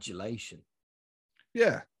 it's adulation.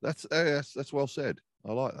 Yeah, that's well said.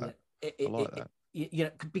 I like that. I like that. You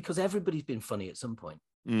know, because everybody's been funny at some point.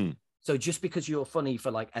 So just because you're funny for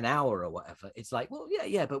like an hour or whatever, it's like, well,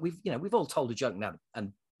 yeah, but we've all told a joke now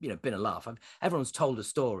and, you know, been a laugh. Everyone's told a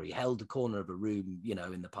story, held a corner of a room, you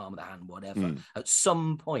know, in the palm of the hand, whatever, at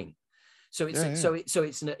some point. So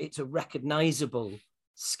it's a recognizable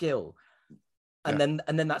skill. And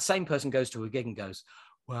then that same person goes to a gig and goes,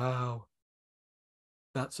 wow,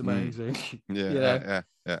 that's amazing. Yeah.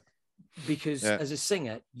 Because as a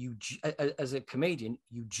singer, as a comedian,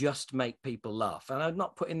 you just make people laugh. And I'm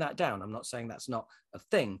not putting that down. I'm not saying that's not a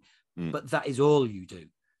thing, but that is all you do.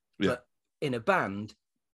 Yeah. But in a band,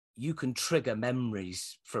 you can trigger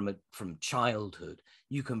memories from childhood.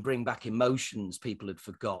 You can bring back emotions people had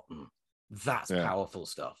forgotten. That's powerful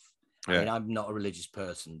stuff. I mean, I'm not a religious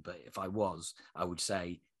person, but if I was, I would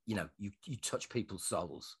say, you know, you touch people's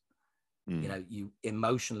souls. You know, you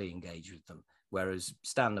emotionally engage with them. Whereas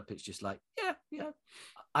stand-up, it's just like,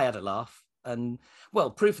 I had a laugh. And, well,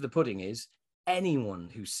 proof of the pudding is anyone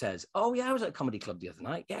who says, oh, yeah, I was at a comedy club the other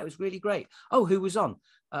night. Yeah, it was really great. Oh, who was on?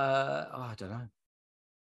 I don't know.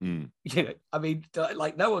 You know, I mean,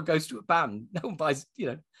 like, no one goes to a band. No one buys, you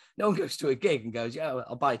know, no one goes to a gig and goes, yeah,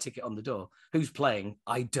 I'll buy a ticket on the door. Who's playing?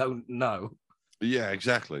 I don't know. Yeah,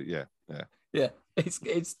 exactly. Yeah. It's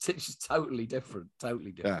just totally different.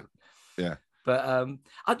 Yeah. But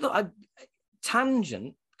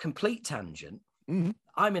complete tangent.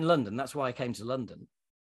 I'm in London. That's why I came to London.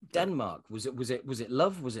 Denmark. Was it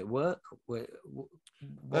love? Was it work?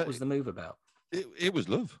 What was the move about? It was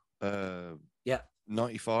love.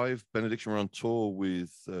 95. Benediction were on tour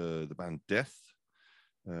with the band Death.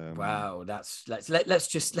 Wow, let's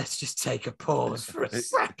just take a pause for a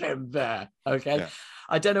second there. Okay. Yeah.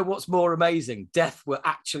 I don't know what's more amazing. Death were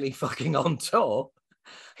actually fucking on tour.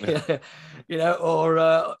 You know,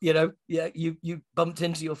 or you bumped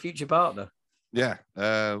into your future partner.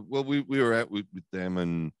 Well, we were out with them,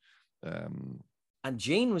 and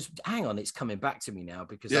Gene was. Hang on, it's coming back to me now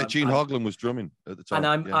because Gene Hoglan was drumming at the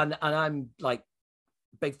time, and I'm like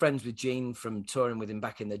big friends with Gene from touring with him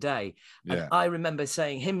back in the day. And I remember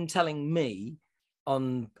him telling me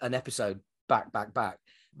on an episode back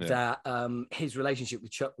that his relationship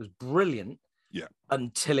with Chuck was brilliant.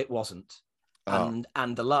 Until it wasn't.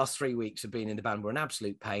 And the last 3 weeks of being in the band were an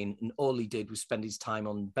absolute pain. And all he did was spend his time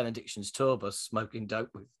on Benediction's tour bus smoking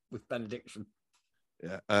dope with Benediction.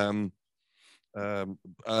 It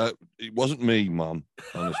wasn't me, Mum,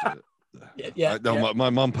 honestly. My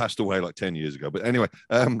mum passed away like 10 years ago. But anyway,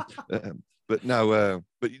 but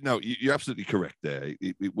you're absolutely correct there.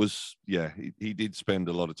 It was, he did spend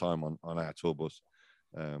a lot of time on our tour bus.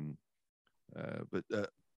 But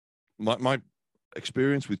my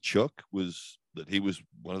experience with Chuck was that he was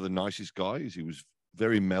one of the nicest guys. He was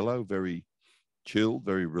very mellow, very chill,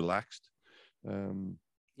 very relaxed.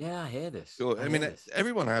 Yeah, I hear this. So, I mean, hear this.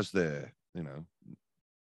 everyone has their,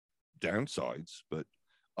 downsides, but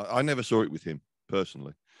I never saw it with him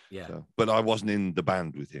personally. Yeah. So, but I wasn't in the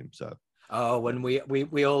band with him, so. Oh, when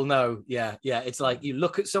we all know, yeah. It's like you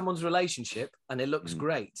look at someone's relationship and it looks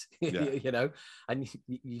great, Yeah. and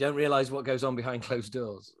you don't realize what goes on behind closed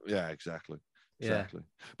doors. Yeah, exactly. Yeah.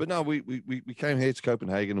 But no, we came here to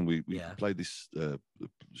Copenhagen and we Yeah. played this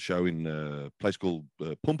show in a place called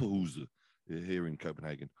Pumperhuset here in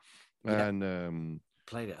Copenhagen, and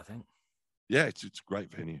played it, I think. Yeah, it's a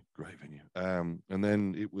great venue. And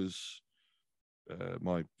then it was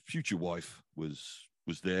my future wife was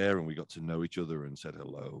there, and we got to know each other and said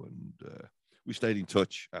hello, and we stayed in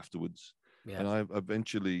touch afterwards. Yeah. And I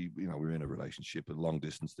eventually, we were in a relationship, a long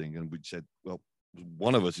distance thing, and we said, well,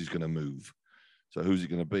 one of us is going to move. So who's it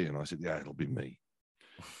going to be? And I said, yeah, it'll be me.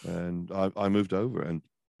 And I moved over, and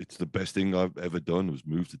it's the best thing I've ever done was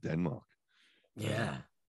move to Denmark. Yeah.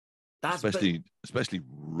 Especially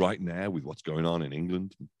right now with what's going on in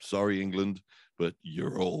England. Sorry, England, but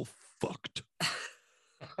you're all fucked.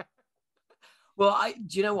 Well,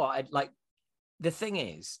 do you know what? The thing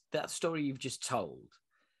is, that story you've just told,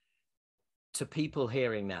 to people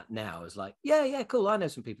hearing that now is like, yeah, cool. I know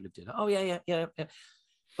some people who've done it. Oh, yeah.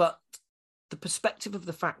 But the perspective of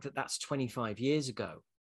the fact that that's 25 years ago,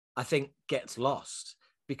 I think gets lost,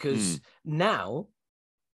 because now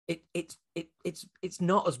it's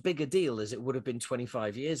not as big a deal as it would have been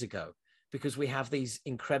 25 years ago, because we have these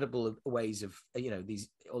incredible ways of,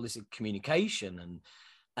 all this communication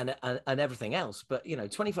and everything else. But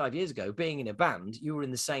 25 years ago, being in a band, you were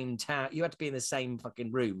in the same town. You had to be in the same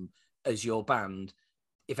fucking room as your band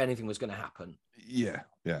if anything was going to happen. Yeah.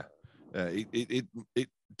 It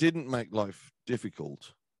didn't make life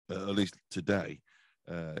difficult, at least today.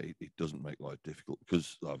 It doesn't make life difficult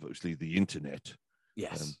because obviously the internet.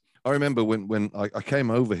 Yes. I remember when I came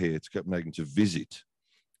over here to Copenhagen to visit,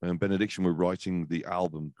 and Benediction were writing the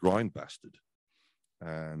album Grind Bastard.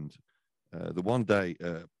 And the one day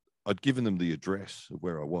I'd given them the address of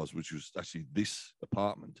where I was, which was actually this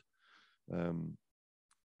apartment.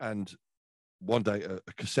 And one day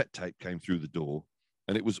a cassette tape came through the door,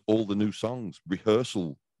 and it was all the new songs,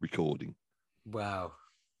 rehearsal recording. Wow.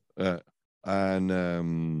 And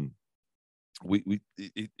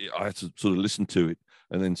I had to sort of listen to it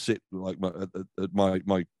and then sit like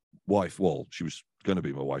my wife. Well, she was going to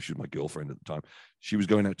be my wife. She was my girlfriend at the time. She was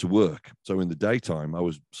going out to work. So in the daytime, I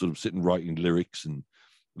was sort of sitting writing lyrics and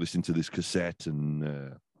listening to this cassette. And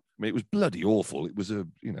I mean, it was bloody awful. It was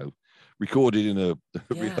recorded in a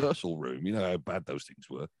rehearsal room. You know how bad those things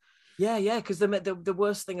were. Yeah. Because the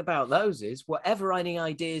worst thing about those is whatever any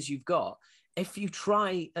ideas you've got, if you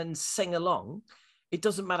try and sing along, it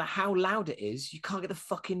doesn't matter how loud it is, you can't get the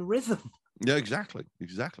fucking rhythm. Yeah, exactly.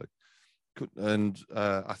 And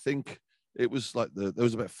I think it was like there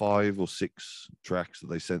was about 5 or 6 tracks that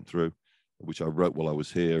they sent through, which I wrote while I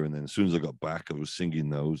was here. And then as soon as I got back, I was singing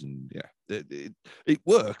those. And yeah, it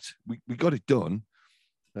worked. We got it done.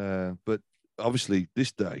 But obviously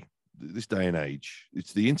this day and age,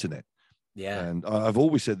 it's the internet. Yeah. And I've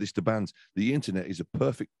always said this to bands, the internet is a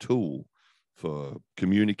perfect tool for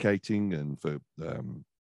communicating and for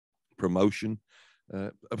promotion.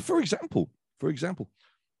 For example,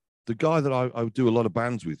 the guy that I do a lot of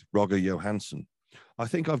bands with, Roger Johansson, I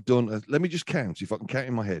think I've done, let me just count, see if I can count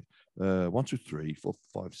in my head. 1, 2, 3, 4,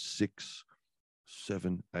 5, 6,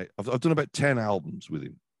 7, 8. I've done about 10 albums with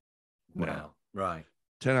him. Wow, right.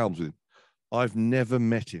 10 albums with him. I've never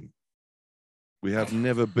met him. We have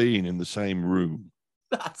never been in the same room.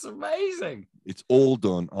 That's amazing. It's all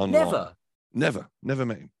done online. Never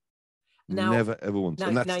met him. Now, never, ever once.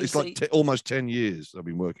 And it's like almost 10 years I've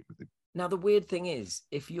been working with him. Now, the weird thing is,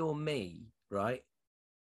 if you're me, right,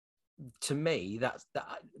 to me, that's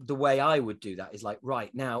the way I would do that is like,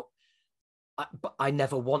 right, now, but I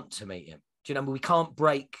never want to meet him. Do you know, we can't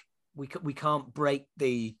break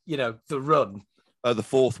the, the run. The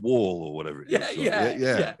fourth wall or whatever it is.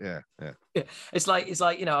 Yeah. It's like,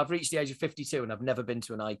 I've reached the age of 52 and I've never been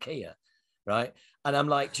to an IKEA, right? And I'm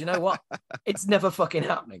like, do you know what? It's never fucking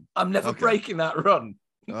happening. I'm never breaking that run.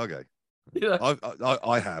 Okay.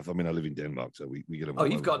 I have. I mean, I live in Denmark, so we get them. Oh,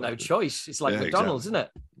 you've got no choice. It's like McDonald's,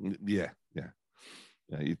 exactly. Isn't it? Yeah.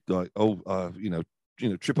 You like,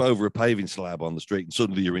 trip over a paving slab on the street and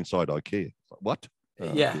suddenly you're inside IKEA. Like, what?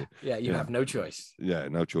 You have no choice. Yeah,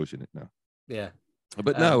 no choice in it now. Yeah.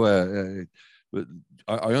 But but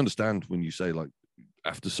I understand when you say, like,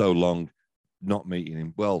 after so long not meeting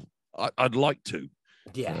him. Well, I'd like to,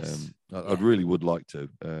 Yes. I really would like to,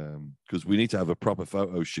 because we need to have a proper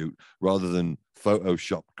photo shoot rather than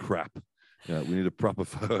Photoshop crap. We need a proper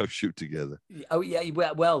photo shoot together. Oh yeah.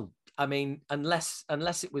 Well, I mean, unless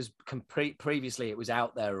it was previously it was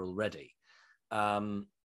out there already.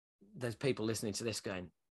 There's people listening to this going,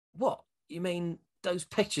 "What? You mean those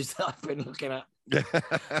pictures that I've been looking at?"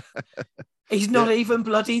 He's not even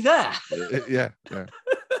bloody there. Yeah.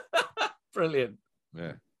 Brilliant.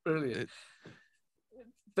 Yeah. Brilliant.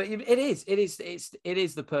 But it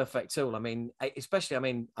is the perfect tool. I mean, especially,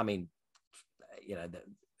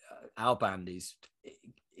 our band is,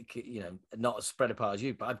 not as spread apart as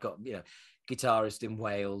you, but I've got, guitarist in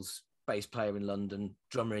Wales, bass player in London,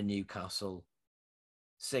 drummer in Newcastle,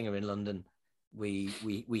 singer in London. We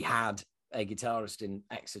had a guitarist in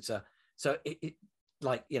Exeter. So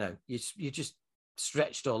you're just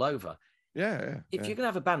stretched all over. Yeah. If you're gonna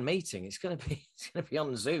have a band meeting, it's gonna be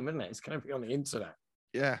on Zoom, isn't it? It's gonna be on the internet.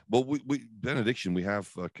 Yeah. Well, we Benediction, we have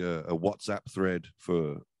like a WhatsApp thread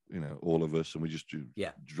for all of us, and we just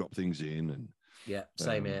drop things in, and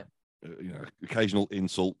same here. Occasional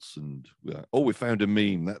insults, and we found a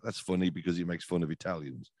meme that's funny because it makes fun of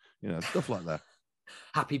Italians, stuff like that.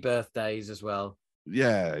 Happy birthdays as well.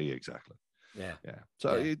 Yeah, exactly. Yeah.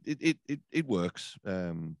 So it works,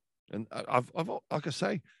 and I've like I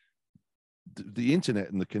say, the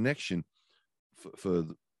internet and the connection for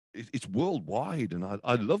it's worldwide, and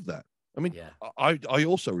I love that. I mean, I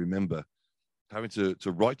also remember having to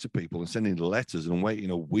write to people and sending letters and waiting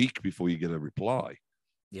a week before you get a reply.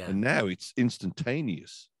 Yeah. And now it's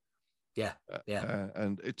instantaneous. Yeah.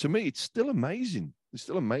 And to me, it's still amazing. It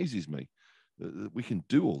still amazes me that we can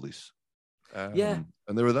do all this. And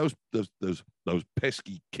there are those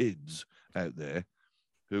pesky kids out there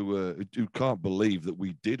who can't believe that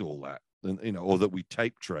we did all that, and or that we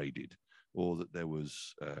tape traded, or that there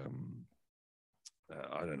was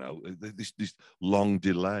I don't know, this long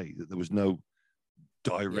delay, that there was no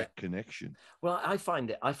direct connection. Well, I find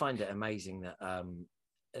it amazing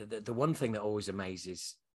that the one thing that always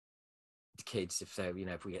amazes kids, if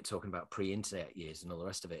we get talking about pre-internet years and all the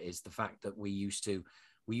rest of it, is the fact that we used to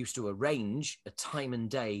arrange a time and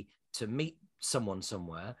day to meet someone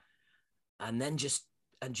somewhere, and then just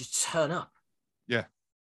turn up. Yeah.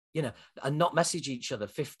 And not message each other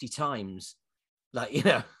 50 times,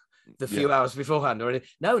 the few hours beforehand or anything.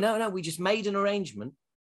 No. We just made an arrangement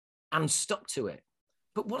and stuck to it.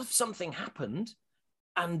 But what if something happened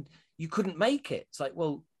and you couldn't make it? It's like,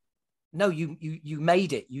 well, no, you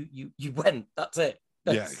made it. You went. That's it.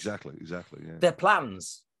 Exactly. Yeah. They're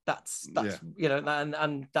plans. That's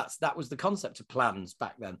and that was the concept of plans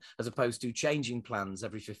back then, as opposed to changing plans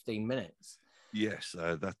every 15 minutes. Yes,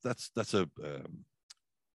 that's a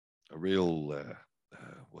real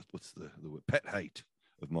what's the word? Pet hate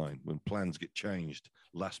of mine, when plans get changed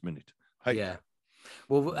last minute. Yeah.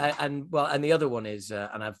 Well, and the other one is,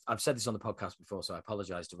 and I've said this on the podcast before, so I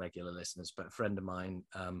apologize to regular listeners, but a friend of mine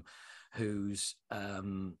who's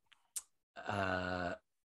one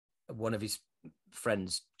of his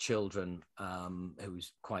friend's children,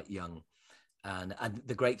 who's quite young, and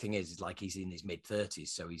the great thing is like he's in his mid-30s,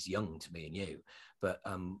 so he's young to me and you, but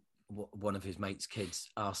one of his mates' kids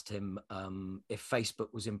asked him if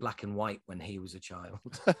Facebook was in black and white when he was a child.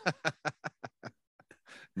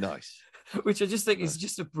 Nice. Which I just think is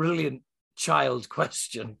just a brilliant child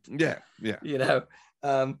question. Yeah. Just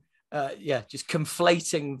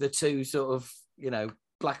conflating the two, sort of,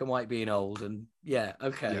 black and white being old, and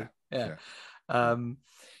but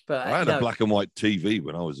I had a black and white TV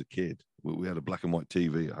when I was a kid. We had a black and white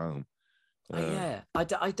TV at home. I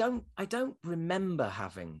don't remember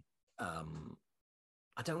having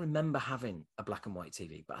a black and white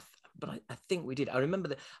TV, but I think we did. I remember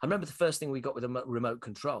the first thing we got with a remote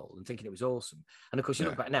control and thinking it was awesome. And of course, you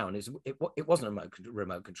look back now and it wasn't a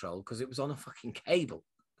remote control because it was on a fucking cable.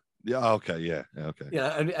 Yeah. Okay. Yeah. Okay.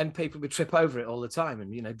 And people would trip over it all the time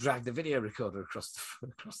and drag the video recorder across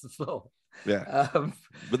the floor. Yeah.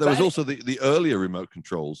 But there was also the earlier remote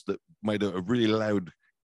controls that made a really loud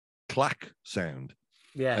clack sound.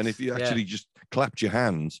 Yeah. And if you actually just clapped your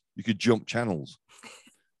hands, you could jump channels.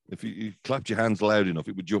 If you clapped your hands loud enough,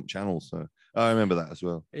 it would jump channels. So I remember that as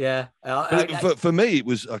well. Yeah. For me, it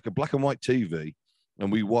was like a black and white TV,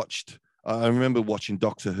 and we watched. I remember watching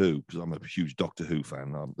Doctor Who because I'm a huge Doctor Who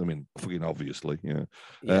fan. I mean, fucking obviously, yeah.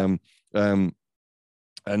 And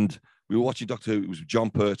we were watching Doctor Who. It was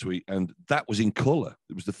John Pertwee, and that was in colour.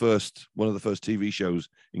 It was one of the first TV shows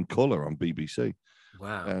in colour on BBC.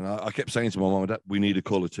 Wow. And I kept saying to my mum and dad, we need a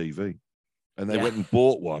colour TV. And they went and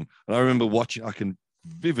bought one. And I remember watching, I can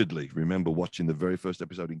vividly remember watching the very first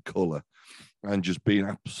episode in color and just being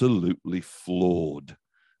absolutely floored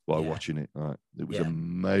while watching it. Right. It was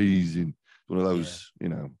amazing. One of those,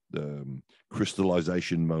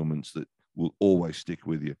 crystallization moments that will always stick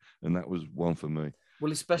with you. And that was one for me.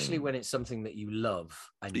 Well, especially when it's something that you love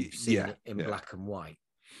and you've seen it in black and white,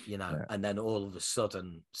 and then all of a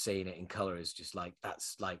sudden seeing it in color is just like,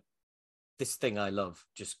 that's like this thing I love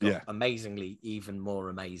just got amazingly even more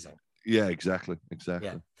amazing. Yeah, exactly.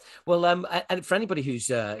 Yeah. Well, and for anybody who's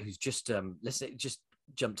just listening, just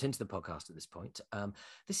jumped into the podcast at this point,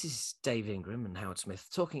 this is Dave Ingram and Howard Smith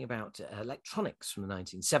talking about electronics from the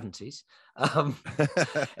 1970s.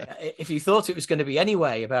 If you thought it was going to be any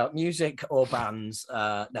way about music or bands,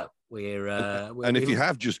 no, we're and if you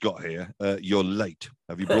have just got here, you're late.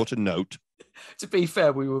 Have you brought a note? To be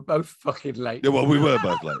fair, we were both fucking late. Yeah, well, we were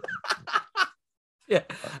both late. Yeah,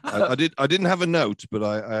 I didn't have a note, but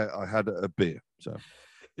I had a beer. So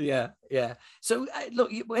yeah. So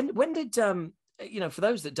look, when did for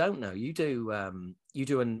those that don't know, you do an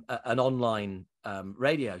online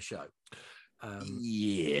radio show.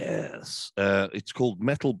 Yes, it's called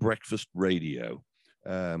Metal Breakfast Radio.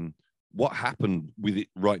 What happened with it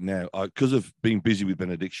right now? Because of being busy with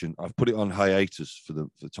Benediction, I've put it on hiatus for the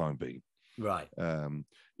time being. Right.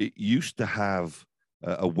 It used to have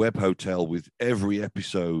a web hotel with every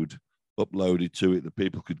episode uploaded to it that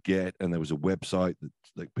people could get, and there was a website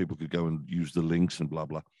that people could go and use the links and blah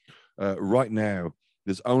blah. Right now,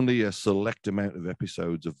 there's only a select amount of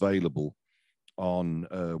episodes available on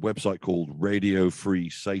a website called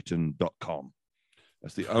radiofreesatan.com.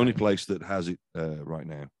 That's the only place that has it right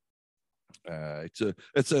now. It's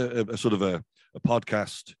a sort of a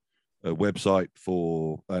podcast website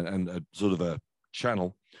for and a sort of a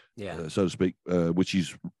channel, so to speak, which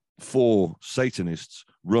is for Satanists,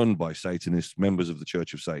 run by Satanists, members of the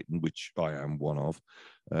Church of Satan, which I am one of.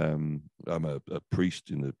 I'm a priest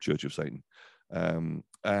in the Church of Satan. That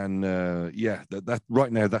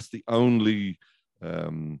right now, that's the only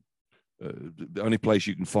place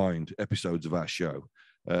you can find episodes of our show.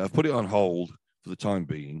 I've put it on hold for the time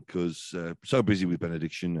being because so busy with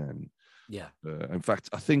Benediction. And in fact,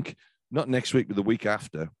 I think not next week, but the week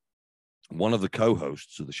after, one of the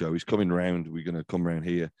co-hosts of the show is coming around. We're going to come around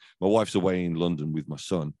here. My wife's away in London with my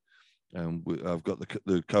son. I've got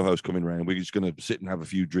the co-host coming around. We're just going to sit and have a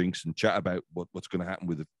few drinks and chat about what's going to happen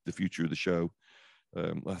with the future of the show.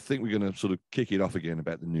 I think we're going to sort of kick it off again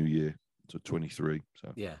about the new year, so 23.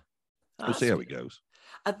 So we'll see how it goes.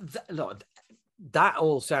 That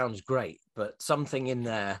all sounds great, but something in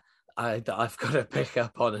there that I've got to pick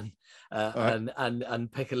up on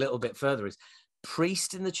and pick a little bit further is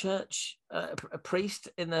priest in the church, a priest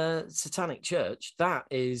in the Satanic Church. That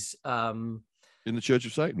is in the Church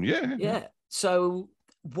of Satan. Yeah. So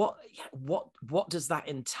what does that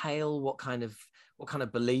entail? What kind of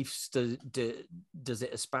beliefs does it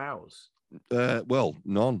espouse? Well,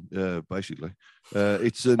 none. Basically,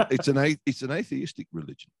 it's an atheistic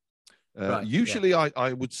religion. Usually,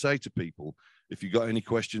 I would say to people, if you got any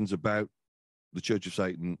questions about the Church of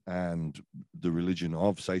Satan and the religion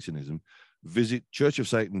of Satanism, visit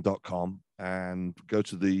churchofsatan.com and go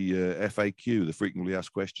to the FAQ, the frequently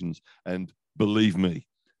asked questions, and believe me,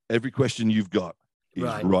 every question you've got is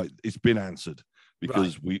right. It's been answered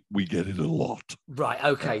because we get it a lot. Right.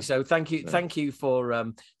 Okay. So thank you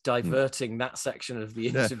for diverting that section of the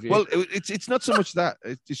interview. Well, it's not so much that.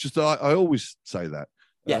 It's just I always say that.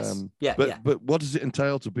 Yes. But what does it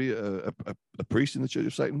entail to be a priest in the Church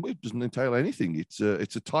of Satan? Well, it doesn't entail anything. It's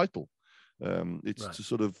a title. It's to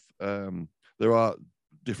sort of there are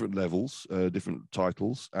different levels, different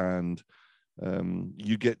titles, and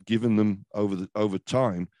you get given them over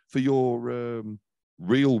time for your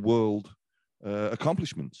real world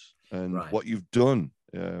accomplishments and what you've done,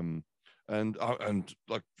 and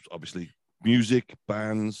like obviously music,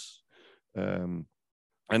 bands, and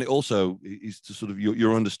it also is to sort of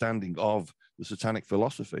your understanding of the Satanic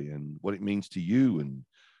philosophy and what it means to you and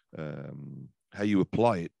how you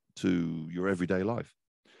apply it to your everyday life.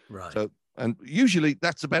 Right. So, and usually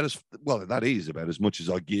that's about as much as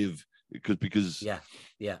I give because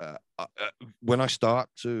when I start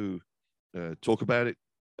to talk about it,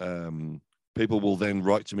 people will then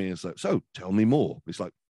write to me and say, "So tell me more." It's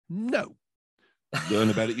like, no, learn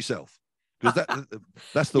about it yourself. Because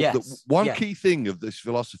that's the one key thing of this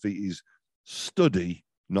philosophy is study,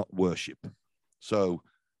 not worship. So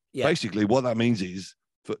basically what that means is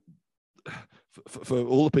for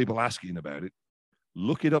all the people asking about it,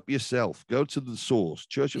 look it up yourself. Go to the source,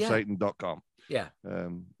 churchofsatan.com. Yeah.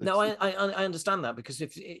 No, I understand that because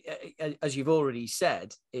if as you've already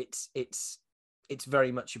said, it's it's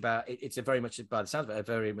very much about it's a very much by the sounds of it, a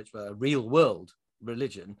very much about a real world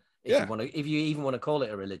religion, if you even want to call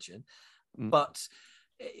it a religion. But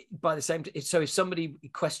by the same, so if somebody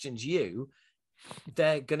questions you,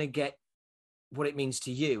 they're going to get what it means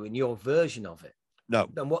to you in your version of it. No,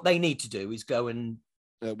 and what they need to do is go and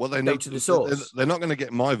they go need to the source. They're not going to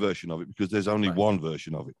get my version of it because there's only one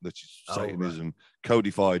version of it, which is Satanism,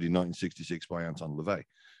 codified in 1966 by Anton LaVey.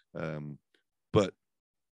 But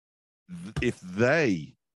if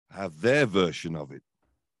they have their version of it,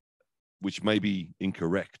 which may be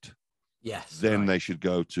incorrect, then they should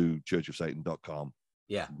go to churchofsatan.com.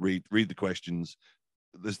 Yeah, read the questions.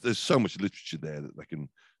 There's so much literature there that they can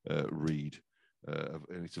read,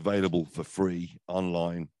 and it's available for free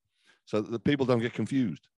online, so that the people don't get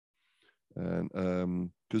confused.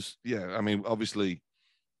 And because I mean, obviously,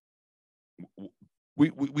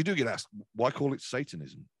 we do get asked, why call it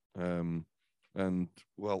Satanism? And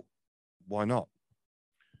well, why not?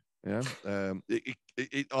 Yeah,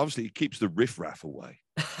 it obviously it keeps the riffraff away.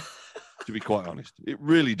 To be quite honest, it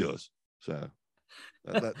really does. So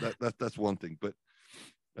that's one thing. But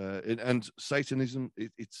and Satanism,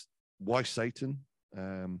 it's why Satan?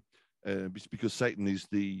 It's because Satan is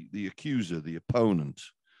the accuser, the opponent,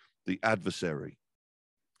 the adversary,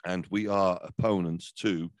 and we are opponents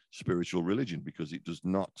to spiritual religion because it does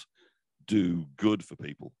not do good for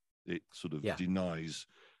people. It sort of denies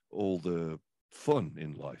all the fun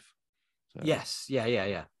in life. So, yes, so,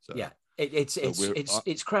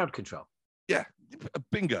 it's crowd control. Yeah,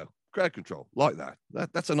 bingo, crowd control, like that.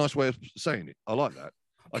 That's a nice way of saying it. I like that.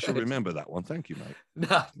 I should remember that one. Thank you, mate.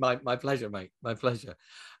 No, my pleasure, mate. My pleasure.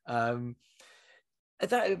 That's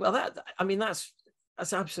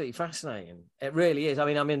absolutely fascinating. It really is. I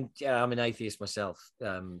mean, I'm an atheist myself,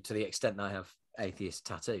 to the extent that I have atheist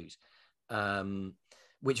tattoos,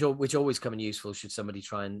 which always come in useful should somebody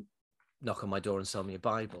try and knock on my door and sell me a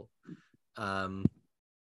Bible.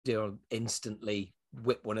 Instantly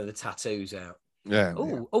whip one of the tattoos out.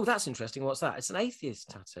 Oh, that's interesting. What's that? It's an atheist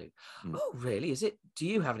tattoo. Oh, really? Is it? Do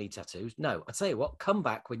you have any tattoos? No. I tell you what, come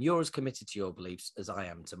back when you're as committed to your beliefs as I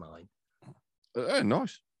am to mine.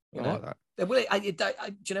 Nice. I like that. Well, do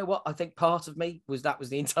you know what? I think part of me was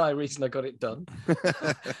the entire reason I got it done.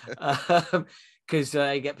 Because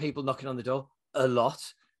I get people knocking on the door a lot,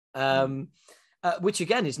 which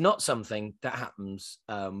again is not something that happens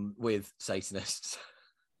with Satanists.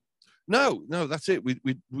 No, that's it. We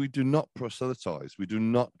do not proselytize. We do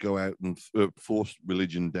not go out and force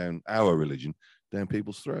our religion down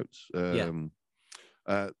people's throats.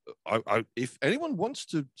 If anyone wants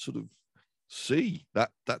to sort of see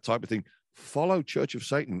that type of thing, follow Church of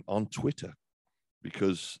Satan on Twitter,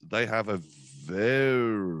 because they have a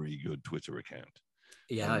very good Twitter account.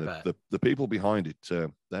 Yeah, and I bet the people behind it,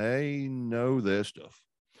 they know their stuff,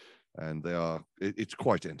 and it's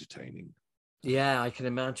quite entertaining. Yeah, I can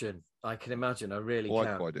imagine. I really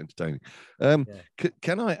can. Quite entertaining.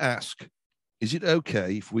 Can I ask, is it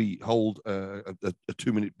okay if we hold a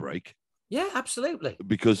 2-minute break? Yeah, absolutely.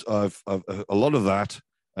 Because I've a lot of that,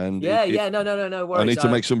 and no worries. I need to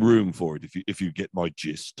make some room for it. If you get my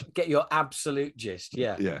gist, get your absolute gist.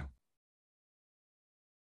 Yeah.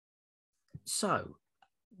 So,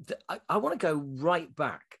 I want to go right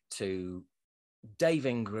back to Dave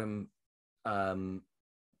Ingram,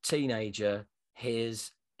 teenager.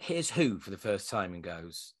 Here's who for the first time and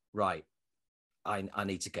goes, right, I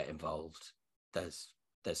need to get involved. There's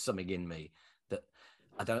something in me that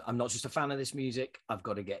I'm not just a fan of this music. I've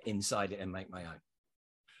got to get inside it and make my own.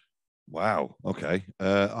 Wow. Okay.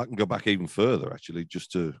 I can go back even further, actually,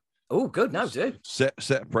 just to. Oh, good. No, do set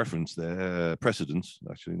a preference there. Precedence,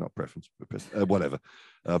 actually, not preference, but whatever.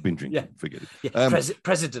 I've been drinking. Yeah. Forget it. Yeah.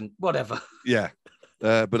 President, whatever. Yeah.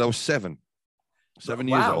 But I was 7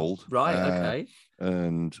 years old. Right. Okay.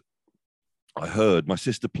 And I heard my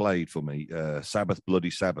sister played for me Sabbath,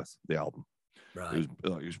 Bloody Sabbath, the album. Right. It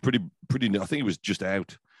was pretty new. I think it was just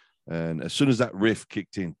out. And as soon as that riff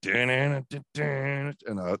kicked in, and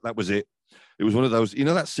that was it. It was one of those,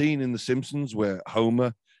 that scene in The Simpsons where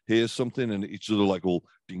Homer hears something and it's sort of like all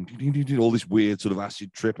ding, ding, ding, ding, ding, all this weird sort of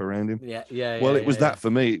acid trip around him. Yeah. Well, it was that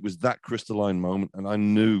for me. It was that crystalline moment. And I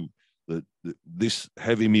knew that this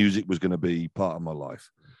heavy music was going to be part of my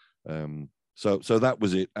life. So that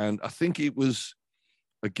was it. And I think it was,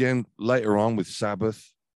 again, later on with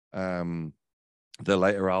Sabbath, their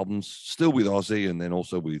later albums, still with Ozzy, and then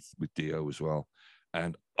also with Dio as well.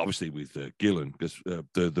 And obviously with Gillan, because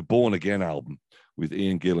the Born Again album with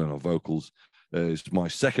Ian Gillan on vocals is my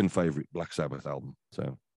second favorite Black Sabbath album.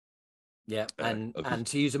 So, yeah. And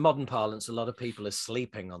to use a modern parlance, a lot of people are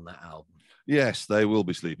sleeping on that album. Yes, they will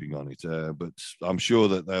be sleeping on it. But I'm sure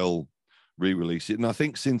that they'll re-release it. And I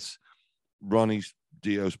think since Ronnie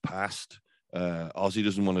Dio's passed, Ozzy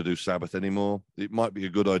doesn't want to do Sabbath anymore. It might be a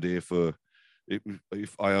good idea for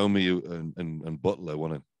if Iommi and Butler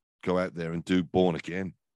want to go out there and do Born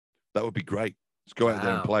Again. That would be great. Let's go out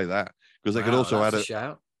there and play that, because they could also add a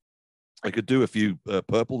shout. They could do a few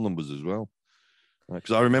Purple numbers as well.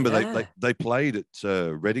 Because I remember they played at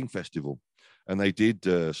Reading Festival, and they did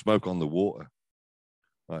 "Smoke on the Water,"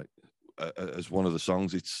 like as one of the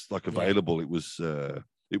songs. It's like available. Yeah.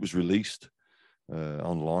 It was released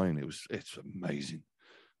online. It's amazing.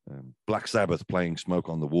 Black Sabbath playing "Smoke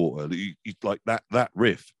on the Water." Like that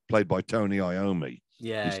riff played by Tony Iommi.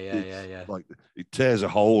 Yeah. Like it tears a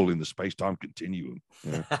hole in the space-time continuum.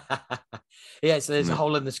 Yeah, so there's a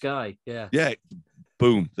hole in the sky. Yeah. Yeah.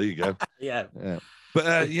 Boom. There you go. Yeah. But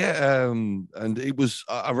and it was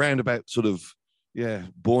around about sort of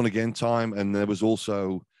Born Again time, and there was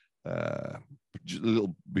also a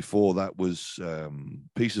little before that was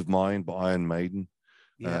Peace of Mind by Iron Maiden,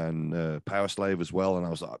 and Power Slave as well. And I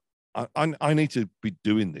was like, I need to be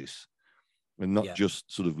doing this and not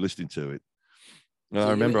just sort of listening to it. And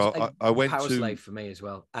I remember I went Power to Slave for me as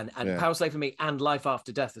well, and Power Slave for me, and Life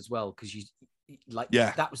After Death as well, because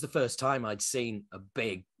that was the first time I'd seen a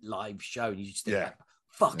big live show, and you just think,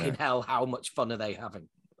 fucking hell, how much fun are they having?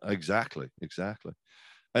 Exactly.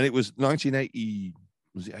 And it was 1980,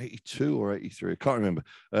 was it 82 or 83? I can't remember.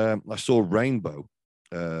 I saw Rainbow.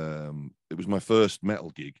 It was my first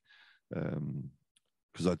metal gig,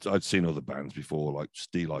 because I'd seen other bands before, like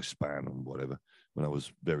Steel Eye Span and whatever, when I was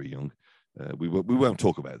very young. We won't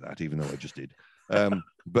talk about that, even though I just did.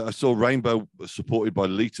 But I saw Rainbow supported by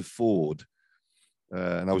Lita Ford,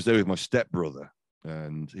 and I was there with my stepbrother,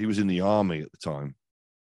 and he was in the army at the time.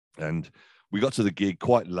 And we got to the gig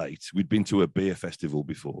quite late. We'd been to a beer festival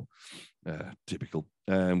before, typical.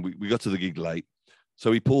 And we got to the gig late.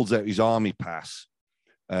 So he pulls out his army pass,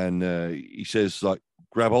 and he says, like,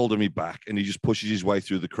 grab hold of me back. And he just pushes his way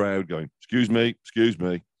through the crowd going, excuse me.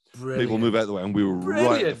 Brilliant. People move out of the way. And we were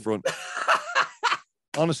right at the front.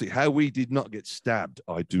 Honestly, how we did not get stabbed,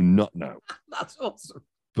 I do not know. That's awesome.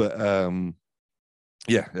 But when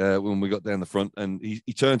we got down the front, and he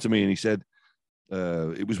turned to me and he said,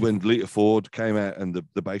 it was when Lita Ford came out, and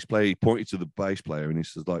the bass player, he pointed to the bass player and he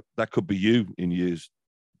says, like, that could be you in years'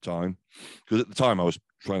 time. Because at the time I was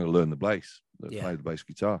trying to learn the bass, play the bass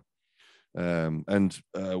guitar. And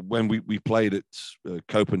when we played at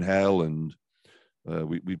Copenhagen, and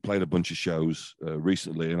we played a bunch of shows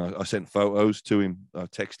recently, and I sent photos to him. I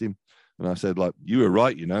texted him, and I said, like, you were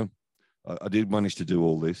right, I did manage to do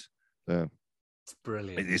all this. It's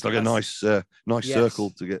brilliant. It's like a nice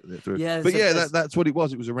circle to get through. Yeah, but that's what it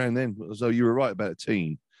was. It was around then. So you were right about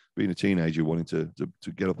being a teenager, wanting to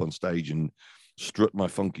get up on stage and strut my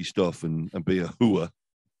funky stuff and be a hooer.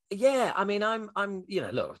 Yeah, I mean, I'm,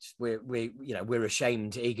 look, we're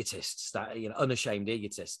ashamed egotists, unashamed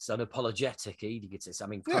egotists, unapologetic egotists. I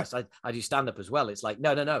mean, of course, I do stand up as well. It's like,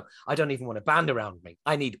 no, I don't even want a band around me.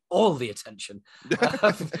 I need all the attention.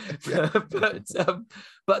 But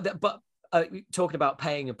talking about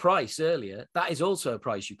paying a price earlier, that is also a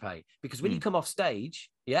price you pay, because when you come off stage,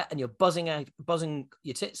 and you're buzzing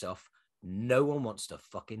your tits off, no one wants to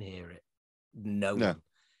fucking hear it. No one.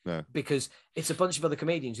 No. Because it's a bunch of other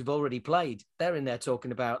comedians who've already played. They're in there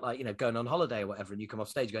talking about, like, going on holiday or whatever, and you come off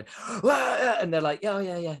stage going, and they're like,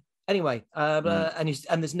 yeah. Anyway, and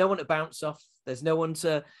there's no one to bounce off. There's no one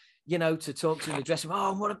to, to talk to in the dressing room.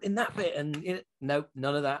 Oh, what in that bit? And no,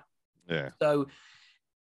 none of that. Yeah. So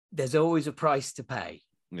there's always a price to pay.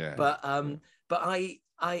 Yeah. But I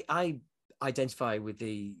identify with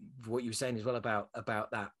what you were saying as well about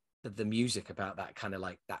that, the music, about that kind of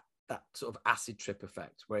like that sort of acid trip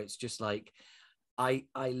effect, where it's just like, I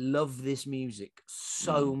love this music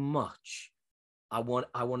so much. I want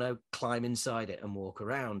to climb inside it and walk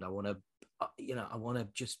around. I want to, I want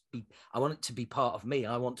it to be part of me.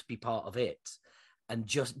 I want to be part of it. And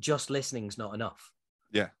just listening's not enough.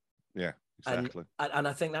 Yeah. Yeah, exactly. And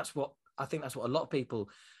I think that's what a lot of people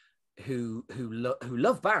who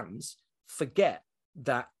love bands forget,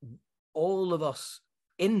 that all of us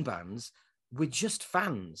in bands, we're just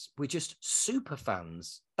fans. We're just super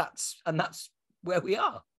fans. That's where we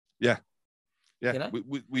are. Yeah.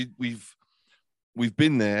 We've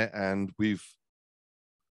been there, and we've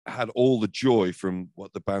had all the joy from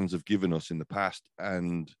what the bands have given us in the past.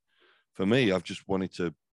 And for me, I've just wanted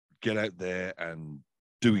to get out there and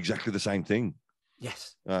do exactly the same thing.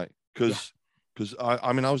 Yes. Right. Because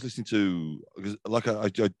I was listening to, like I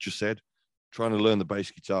just said, trying to learn the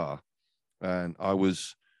bass guitar, and I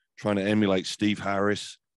was trying to emulate Steve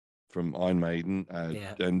Harris from Iron Maiden,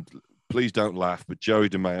 and please don't laugh, but Joey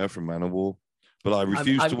DeMeo from Manowar. But I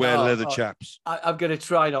refuse to wear leather chaps. I'm going to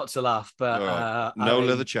try not to laugh, but right. No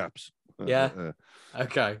leather chaps. Yeah.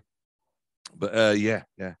 Okay. But yeah.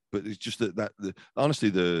 But it's just that honestly,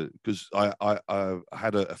 because I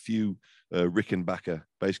had a few Rickenbacker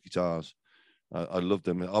bass guitars. I loved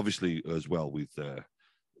them, obviously as well with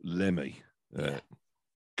Lemmy,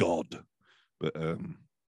 God. But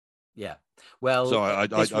yeah. Well, so I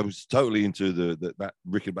was totally into that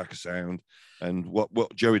Rickenbacker sound, and what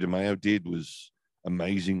Joey DeMeo did was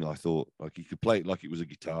amazing. I thought like he could play it like it was a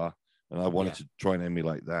guitar, and I wanted to try and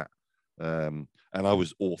emulate that. And I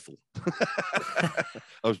was awful. I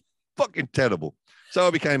was fucking terrible. So I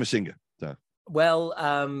became a singer. So. Well,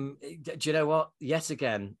 do you know what? Yet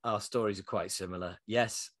again, our stories are quite similar.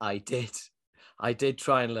 Yes, I did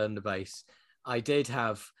try and learn the bass. I did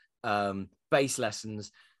have bass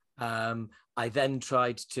lessons. I then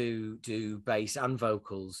tried to do bass and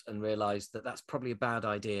vocals and realized that that's probably a bad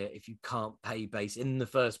idea if you can't pay bass in the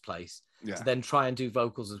first place to then try and do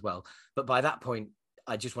vocals as well. But by that point,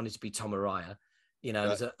 I just wanted to be Tom Araya,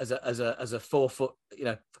 as a 4 foot,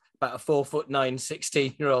 about a 4'9",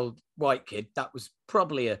 16-year-old white kid. That was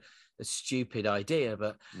probably a stupid idea,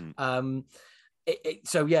 but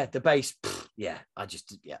so yeah, the bass, I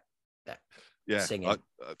just singing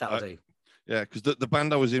that'll do. Yeah, because the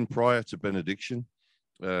band I was in prior to Benediction,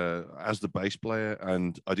 as the bass player,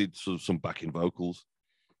 and I did sort of some backing vocals,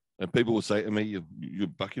 and people would say to me, "Your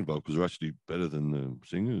backing vocals are actually better than the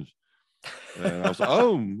singers." And I was like,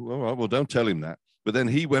 "Oh, all right, well, don't tell him that." But then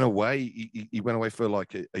he went away. He went away for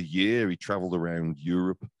like a year. He traveled around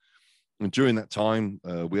Europe, and during that time,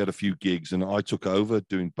 we had a few gigs, and I took over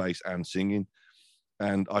doing bass and singing,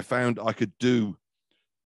 and I found I could do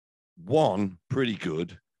one pretty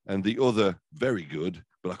good and the other very good,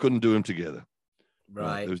 but I couldn't do them together.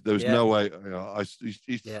 Right. There was no way. I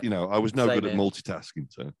was no good at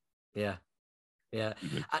multitasking. So. Yeah. And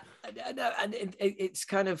it's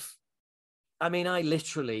kind of, I mean, I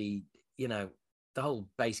literally, the whole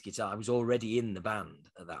bass guitar, I was already in the band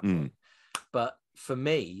at that point. But for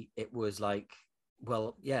me, it was like,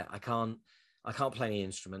 well, yeah, I can't play any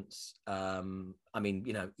instruments. I mean,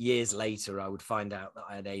 years later, I would find out that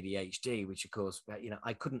I had ADHD, which of course,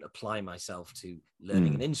 I couldn't apply myself to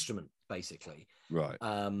learning an instrument, basically. Right.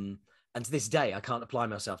 And to this day, I can't apply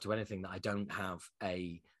myself to anything that I don't have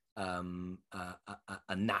a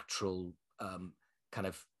natural kind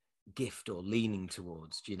of gift or leaning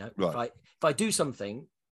towards. Right. If I do something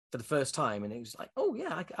for the first time and it was like, oh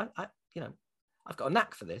yeah, I I've got a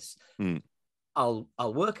knack for this. I'll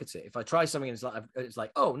work at it. If I try something and it's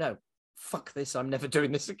like, oh no, fuck this, I'm never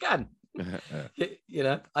doing this again.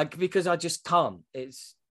 Because I just can't.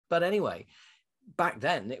 But anyway, back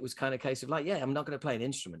then it was kind of a case of like, yeah, I'm not going to play an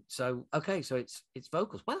instrument. So okay, so it's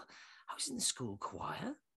vocals. Well, I was in the school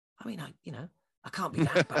choir. I mean, I can't be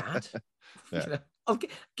that bad. I'll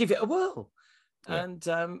give it a whirl. Yeah.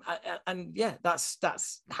 And yeah,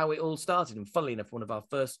 that's how it all started. And funnily enough, one of our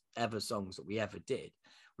first ever songs that we ever did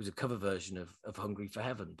was a cover version of "Hungry for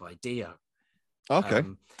Heaven" by Dio. Okay.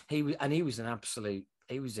 He was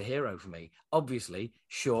a hero for me. Obviously,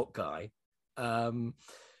 short guy.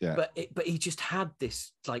 But he just had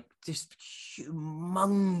this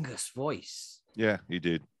humongous voice. Yeah, he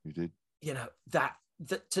did. That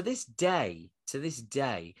to this day,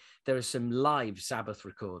 there are some live Sabbath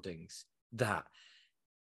recordings that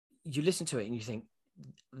you listen to it and you think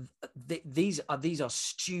these are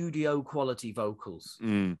studio quality vocals.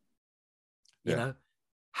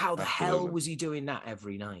 How the hell was he doing that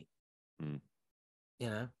every night? And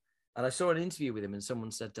I saw an interview with him and someone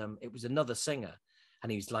said it was another singer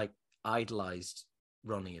and he was like idolized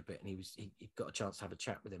Ronnie a bit, and he got a chance to have a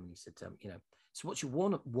chat with him and he said so what's your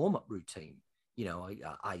warm-up routine?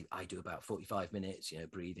 I do about 45 minutes,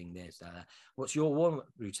 breathing this, that. What's your warm-up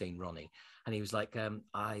routine, Ronnie? And he was like,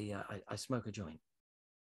 I smoke a joint.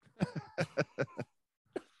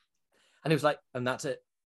 And he was like, and that's it.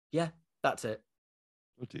 Yeah, that's it.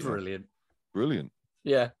 Brilliant.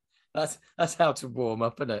 Yeah, that's how to warm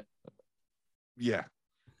up, isn't it? Yeah.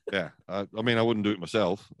 I mean, I wouldn't do it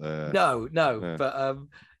myself. No. But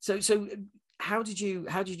so how did you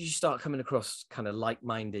start coming across kind of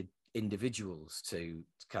like-minded individuals to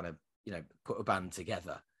kind of put a band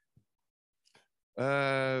together?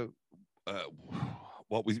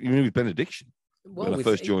 What with Benediction? When I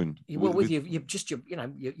first joined.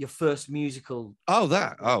 Your first musical.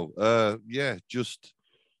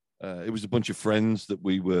 It was a bunch of friends that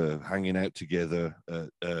we were hanging out together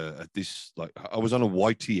at this. Like, I was on a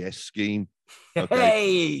YTS scheme. Okay?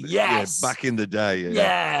 Hey, yes. Back in the day.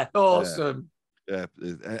 Yeah, awesome.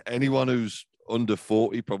 Anyone who's under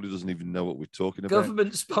 40 probably doesn't even know what we're talking about.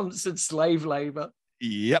 Government-sponsored slave labour.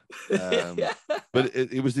 Yep. But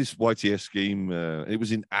it was this YTS scheme. It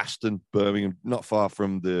was in Aston, Birmingham, not far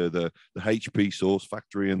from the HP sauce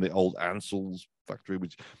factory and the old Ansell's factory,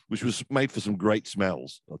 which was made for some great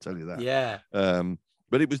smells. I'll tell you that. Yeah.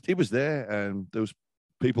 But it was there, and there was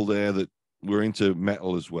people there that were into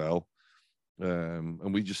metal as well.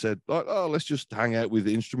 And we just said, oh, let's just hang out with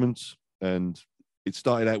instruments. And it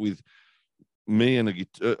started out with me and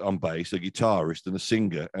on bass, a guitarist and a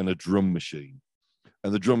singer and a drum machine.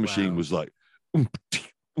 And the drum machine was like,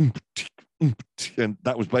 and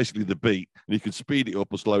that was basically the beat. And you could speed it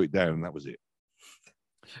up or slow it down, and that was it.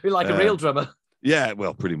 You're like a real drummer. Yeah,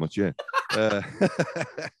 well, pretty much, yeah.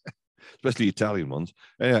 Especially Italian ones.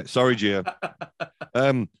 Anyway, sorry, Gio.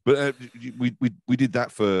 But we did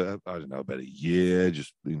that for, I don't know, about a year,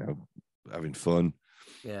 just, having fun.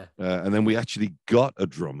 Yeah. And then we actually got a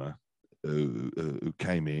drummer who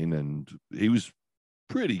came in, and he was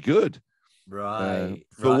pretty good. Right.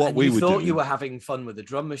 For what we thought doing. You were having fun with the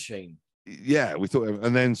drum machine. Yeah, we thought,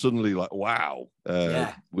 and then suddenly, like, wow,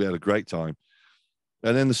 we had a great time.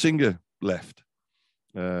 And then the singer left,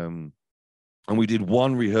 and we did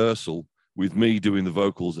one rehearsal with me doing the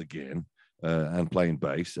vocals again and playing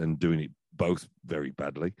bass and doing it both very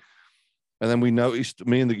badly. And then me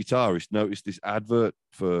and the guitarist noticed this advert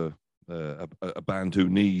for a band who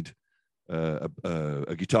need a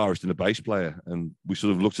guitarist and a bass player, and we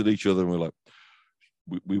sort of looked at each other and we're like,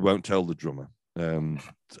 we won't tell the drummer. And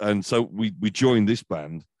so we joined this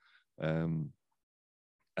band, and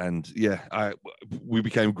we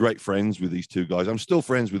became great friends with these two guys. I'm still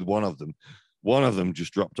friends with one of them. One of them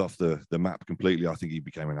just dropped off the map completely. I think he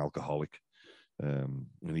became an alcoholic, and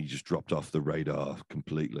he just dropped off the radar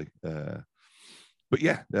completely. But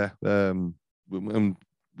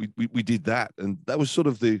we did that, and that was sort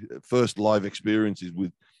of the first live experiences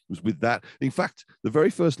with that. In fact, the very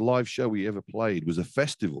first live show we ever played was a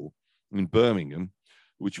festival in Birmingham,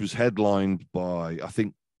 which was headlined by, I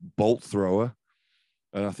think, Bolt Thrower.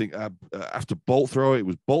 And I think after Bolt Thrower, it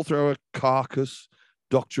was Bolt Thrower, Carcass,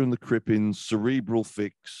 Doctor and the Crippins, Cerebral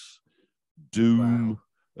Fix, Doom,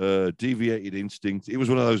 Deviated Instinct. It was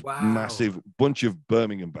one of those massive bunch of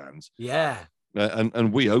Birmingham bands. Yeah.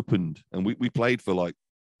 And we opened, and we played for like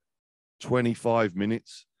 25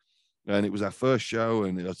 minutes. And it was our first show,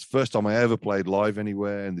 and it was the first time I ever played live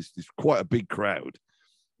anywhere. And this quite a big crowd.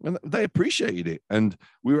 And they appreciated it. And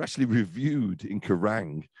we were actually reviewed in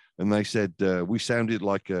Kerrang, and they said we sounded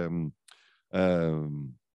like an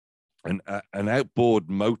outboard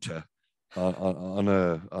motor on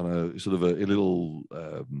a sort of a little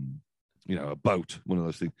a boat, one of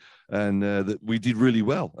those things, and that we did really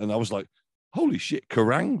well. And I was like, holy shit,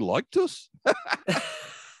 Kerrang liked us.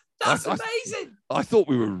 That's amazing. I thought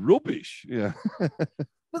we were rubbish. Yeah.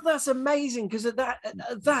 But that's amazing, because at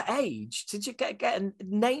that age, did you get a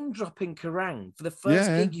name dropping Kerrang for the first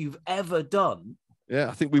gig you've ever done? Yeah,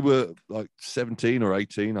 I think we were like 17 or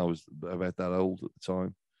 18. I was about that old at the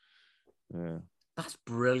time. Yeah. That's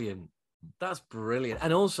brilliant. That's brilliant.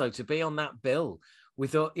 And also to be on that bill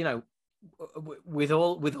with all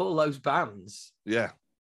those bands. Yeah.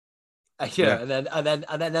 And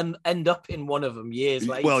then end up in one of them years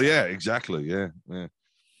later. Well, yeah, exactly. Yeah.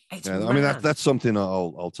 I mean, that's something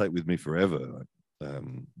I'll take with me forever.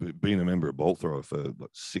 Being a member of Bolt Thrower for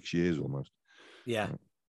like 6 years almost. Yeah.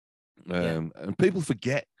 And people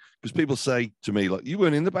forget, because people say to me, like, you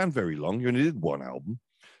weren't in the band very long. You only did one album.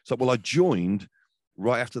 So, well, I joined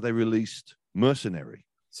right after they released Mercenary.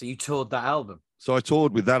 So you toured that album? So I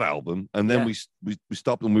toured with that album, and then we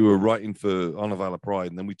stopped, and we were writing for Honor Valor Pride,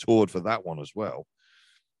 and then we toured for that one as well.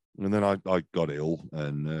 And then I got ill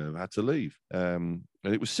and had to leave. And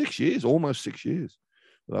it was 6 years, almost 6 years,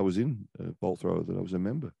 that I was in Bolt Thrower, that I was a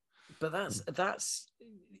member. But that's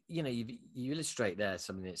you illustrate there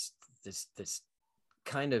something that's this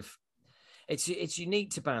kind of, it's unique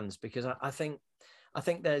to bands, because I think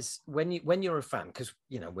there's when you're a fan, because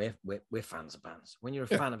we're fans of bands. When you're a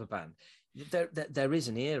fan of a band, there is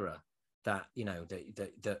an era that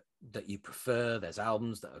that you prefer. There's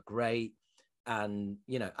albums that are great, and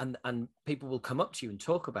and people will come up to you and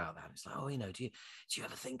talk about that. It's like, oh, do you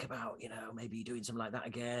ever think about maybe doing something like that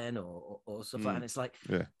again, or stuff like that? And it's like,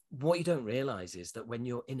 what you don't realize is that when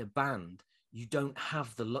you're in a band, you don't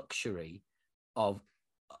have the luxury of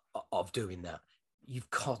doing that. You've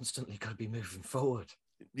constantly got to be moving forward.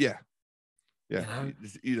 Yeah.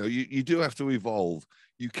 You do have to evolve.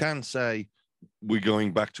 You can say we're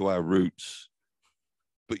going back to our roots,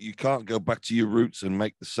 but you can't go back to your roots and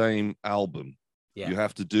make the same album. You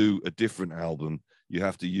have to do a different album. You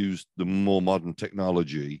have to use the more modern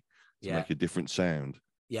technology, to make a different sound.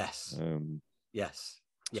 Yes. Yes.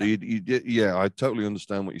 So I totally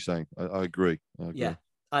understand what you're saying. I agree. Yeah.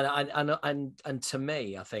 And to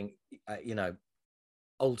me, I think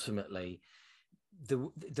ultimately,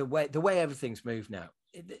 the way everything's moved now.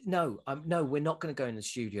 No, we're not going to go in the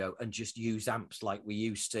studio and just use amps like we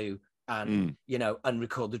used to, and and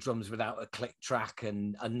record the drums without a click track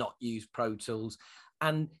and not use Pro Tools.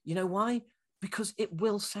 And you know why? Because it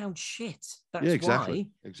will sound shit. That's exactly.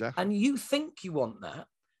 why. Exactly. And you think you want that,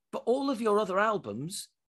 but all of your other albums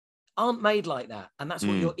aren't made like that, and that's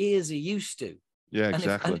what your ears are used to. Yeah,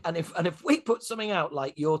 exactly. And if we put something out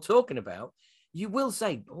like you're talking about, you will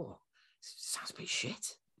say, "Oh, sounds a bit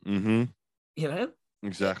shit." Mm-hmm.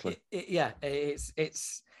 Exactly. You've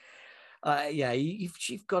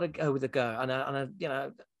got to go with a go. And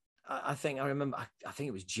I think I remember. I think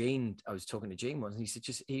it was Gene. I was talking to Gene once, and he said,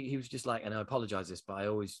 he was just like, and I apologize this, but I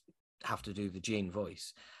always have to do the Gene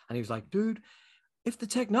voice. And he was like, "Dude, if the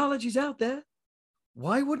technology's out there,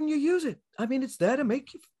 why wouldn't you use it? I mean, it's there to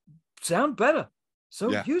make you sound better. So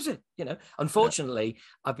use it." Unfortunately,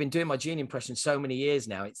 I've been doing my Gene impression so many years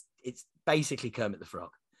now. It's basically Kermit the Frog.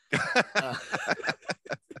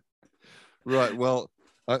 Right. Well,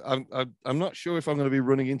 I'm not sure if I'm going to be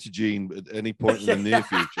running into Gene at any point in the near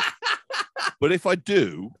future. But if I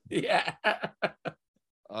do,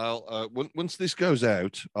 I'll once this goes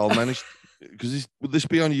out, I'll manage, because will this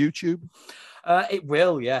be on YouTube? It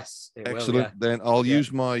will, yes. Excellent. Then I'll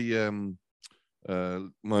use my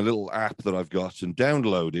my little app that I've got and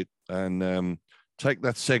download it and take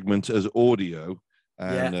that segment as audio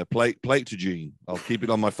and play it to Gene. I'll keep it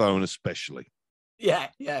on my phone especially. Yeah,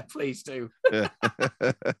 please do.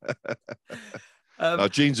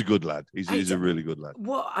 Gene's a good lad. He's a really good lad.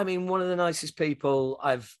 One of the nicest people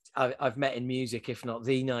I've met in music, if not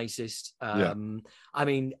the nicest. I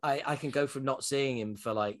can go from not seeing him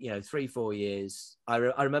for 3-4 years. I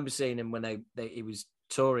remember seeing him when he was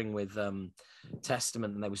touring with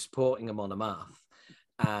Testament, and they were supporting him on a math,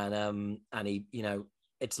 and he,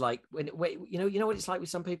 it's like when what it's like with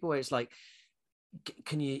some people where it's like,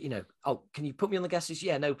 can you put me on the guest list?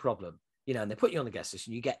 Yeah, no problem. And they put you on the guest list,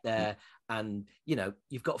 and you get there, and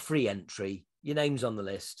you've got free entry, your name's on the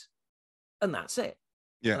list, and that's it.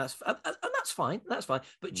 Yeah, and that's fine. That's fine.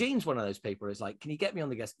 But Gene's one of those people who's like, can you get me on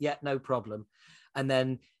the guest? Yeah, no problem. And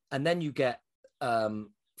then you get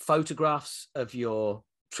photographs of your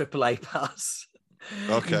AAA pass.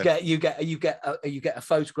 Okay. You get a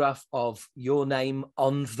photograph of your name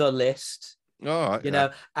on the list. All right,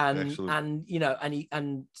 and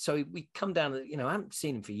so we come down. I haven't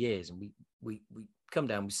seen him for years, and we come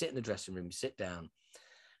down. We sit in the dressing room. We sit down,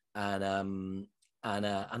 and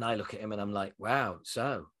I look at him, and I'm like, "Wow,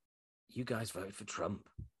 so you guys voted for Trump?"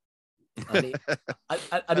 And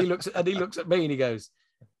he looks at me, and he goes,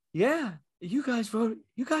 "Yeah, you guys voted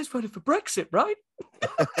for Brexit, right?"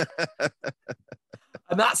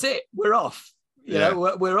 And that's it. We're off.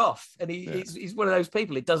 We're off. And he's one of those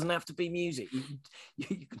people. It doesn't have to be music.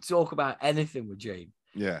 You can talk about anything with Gene.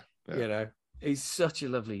 Yeah. He's such a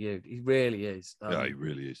lovely dude. He really is. He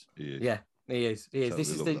really is. He is. Yeah, he is.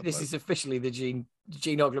 Totally this is officially the Gene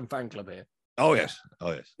Ogden fan club here. Oh yes.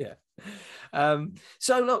 Yeah.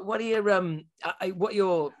 So look, what are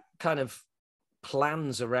your kind of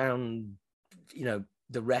plans around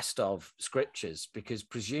the rest of Scriptures, because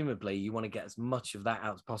presumably you want to get as much of that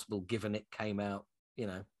out as possible, given it came out,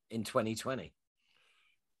 in 2020.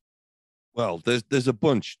 Well, there's a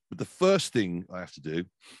bunch, but the first thing I have to do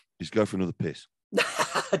is go for another piss.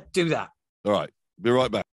 Do that. All right, be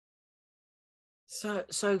right back. So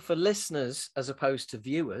for listeners as opposed to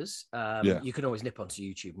viewers, you can always nip onto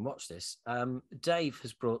YouTube and watch this. Dave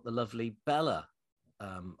has brought the lovely Bella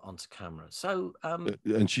onto camera. So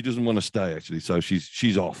and she doesn't want to stay actually, so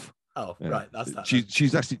she's off. Oh, yeah. Right, that's that.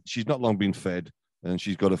 She's not long been fed, and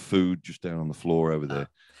she's got her food just down on the floor over there.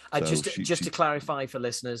 So just to clarify for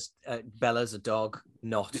listeners, Bella's a dog,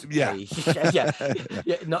 not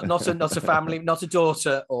not a family, not a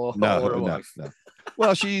daughter or a wife. No.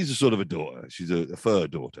 Well, she's a sort of a daughter. She's a fur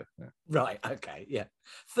daughter. Yeah. Right. Okay. Yeah.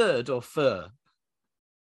 Third or fur?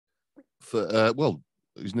 Well,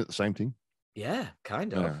 isn't it the same thing? Yeah,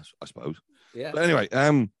 kind of. I suppose. Yeah. But anyway,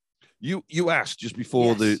 you asked just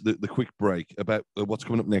before the quick break about what's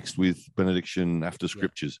coming up next with Benediction after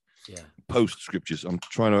Scriptures. Yeah. Post Scriptures. I'm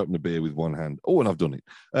trying to open the beer with one hand. Oh, and I've done it.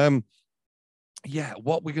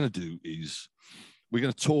 What we're going to do is we're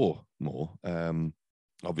going to tour more.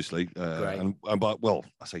 Obviously, and I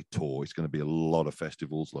say tour. It's going to be a lot of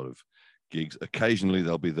festivals, a lot of gigs. Occasionally,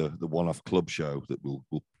 there'll be the one-off club show that we'll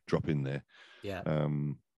drop in there. Yeah.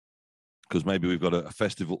 because maybe we've got a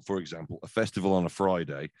festival, for example, a festival on a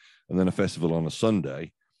Friday and then a festival on a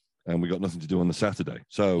Sunday, and we got nothing to do on the Saturday.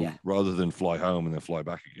 So rather than fly home and then fly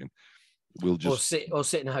back again, we'll just or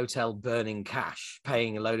sit in a hotel burning cash,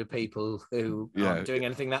 paying a load of people who aren't doing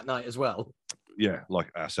anything that night as well. Yeah,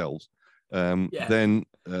 like ourselves. Then we'll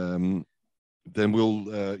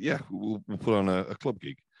put on a club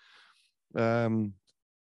gig.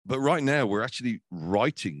 But right now we're actually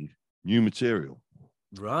writing new material.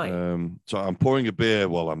 Right. So I'm pouring a beer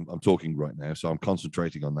while I'm talking right now, so I'm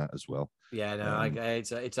concentrating on that as well. Yeah, no,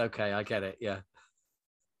 it's okay. I get it. Yeah.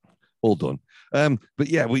 All done. But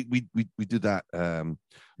yeah, we did that.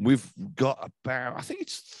 We've got about, I think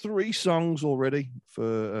it's 3 songs already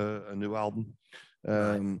for a new album.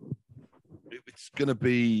 It's going to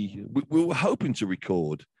be, we were hoping to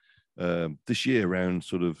record this year around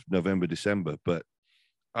sort of November, December, but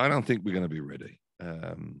I don't think we're going to be ready.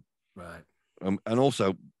 Right. And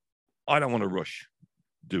also, I don't want to rush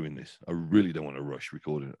doing this. I really don't want to rush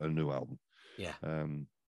recording a new album. Yeah.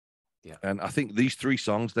 Yeah. And I think these 3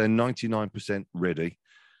 songs, they're 99% ready.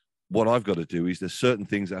 What I've got to do is there's certain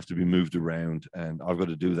things that have to be moved around, and I've got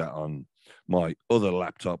to do that on my other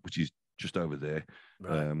laptop, which is just over there.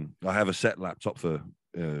 Right. I have a set laptop for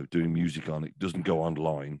doing music on. It doesn't go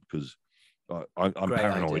online because I'm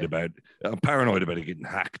paranoid about it getting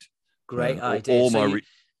hacked. Great idea.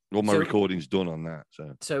 All my recording's done on that.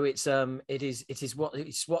 So it is what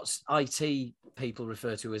IT people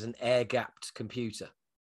refer to as an air-gapped computer.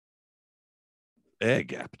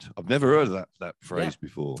 Air-gapped? I've never heard of that phrase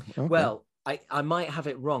before. Okay. Well, I might have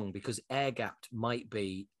it wrong because air-gapped might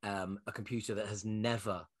be a computer that has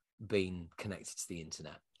never been connected to the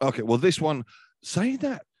internet. Okay, well, this one, saying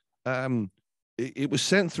that, it was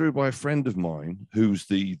sent through by a friend of mine who's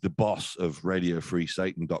the boss of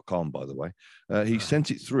RadioFreeSatan.com, by the way. He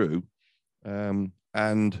sent it through, and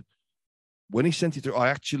when he sent it through, I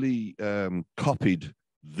actually copied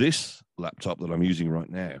this laptop that I'm using right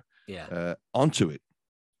now onto it.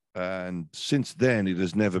 And since then, it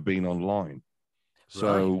has never been online.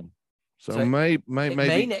 So maybe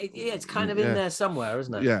it's kind of in there somewhere,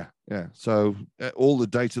 isn't it? Yeah. So all the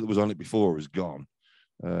data that was on it before is gone.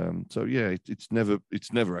 It's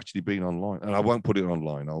never actually been online, and I won't put it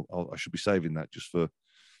online. I should be saving that just for.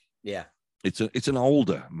 Yeah. It's an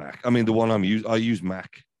older Mac. I mean, the one I use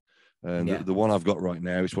Mac, and the one I've got right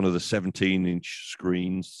now, it's one of the 17-inch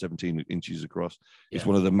screens, 17 inches across. It's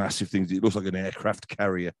one of the massive things. It looks like an aircraft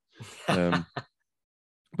carrier.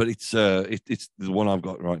 But it's the one I've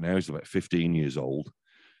got right now is about 15 years old,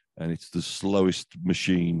 and it's the slowest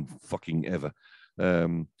machine fucking ever.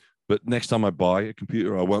 But next time I buy a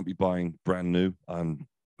computer, I won't be buying brand new. I'm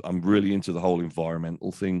really into the whole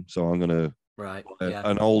environmental thing, so I'm gonna buy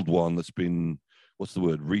an old one that's been, what's the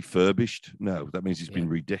word, refurbished? No, that means it's been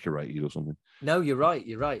redecorated or something. No, you're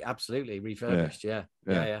right. Absolutely refurbished. Yeah.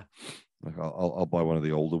 I'll buy one of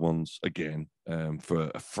the older ones again for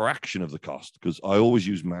a fraction of the cost, because I always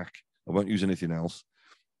use Mac. I won't use anything else,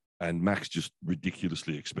 and Mac's just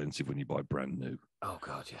ridiculously expensive when you buy brand new. Oh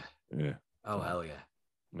God, yeah. Oh hell yeah.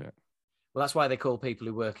 Yeah. Well, that's why they call people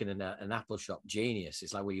who work in an Apple shop genius.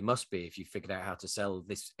 It's like, well, you must be if you figured out how to sell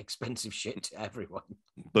this expensive shit to everyone.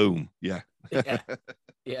 Boom. Yeah.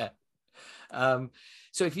 Yeah.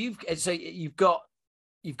 So you've got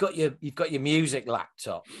your music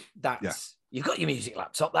laptop. You've got your music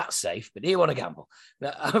laptop. That's safe. But do you want to gamble?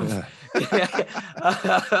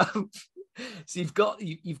 So you've got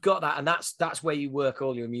that, and that's where you work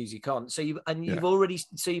all your music on. So you've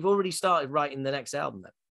already started writing the next album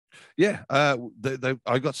then. Yeah,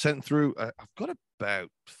 I got sent through. I've got about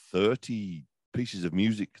 30 pieces of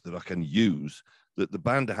music that I can use that the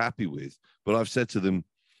band are happy with. But I've said to them,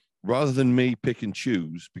 rather than me pick and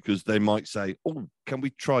choose, because they might say, "Oh, can we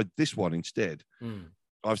try this one instead?"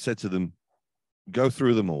 I've said to them, go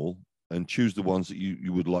through them all and choose the ones that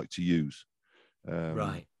you would like to use.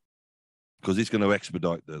 Right. Because it's going to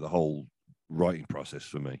expedite the whole writing process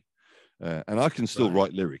for me. And I can still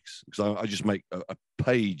write lyrics, because I just make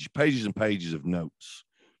pages and pages of notes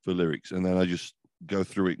for lyrics. And then I just go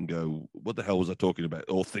through it and go, what the hell was I talking about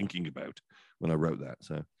or thinking about when I wrote that?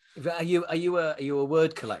 So are you a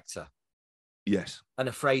word collector? Yes. And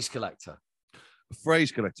a phrase collector?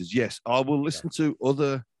 Phrase collectors, yes. I will listen to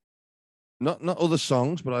other, not other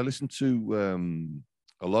songs, but I listen to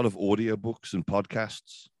a lot of audiobooks and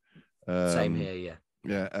podcasts. Same here, yeah.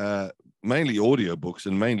 Yeah, mainly audiobooks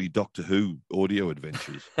and mainly Doctor Who audio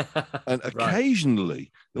adventures. And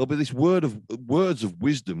occasionally there'll be this words of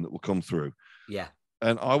wisdom that will come through. Yeah.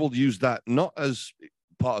 And I will use that not as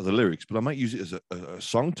part of the lyrics, but I might use it as a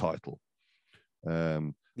song title.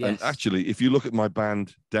 And Yes. actually, if you look at my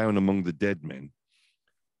band Down Among the Dead Men,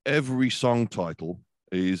 every song title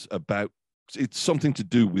is about, it's something to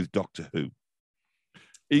do with Doctor Who.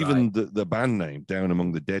 Even the band name, Down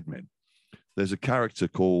Among the Dead Men, there's a character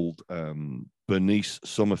called Bernice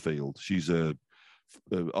Summerfield. She's a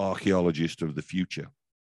archaeologist of the future.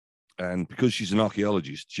 And because she's an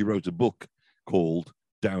archaeologist, she wrote a book called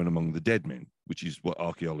Down Among the Dead Men, which is what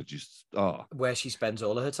archaeologists are. Where she spends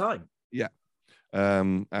all of her time. Yeah.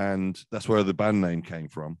 And that's where the band name came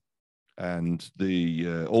from. And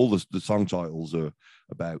all the song titles are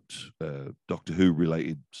about Doctor Who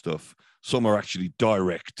related stuff. Some are actually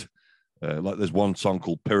direct. Like there's one song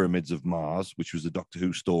called Pyramids of Mars, which was a Doctor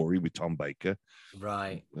Who story with Tom Baker.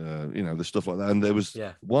 Right. There's stuff like that. And there was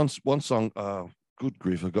one song, good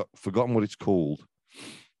grief, I've forgotten what it's called.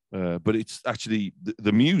 But it's actually,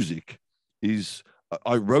 the music is,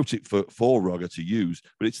 I wrote it for Rogger to use,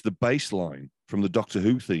 but it's the bass line from the Doctor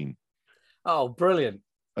Who theme. Oh, brilliant.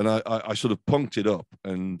 And I sort of punked it up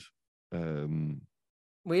and...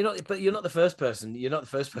 Well, you're not the first person. You're not the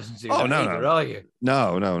first person to do that no, either, are you?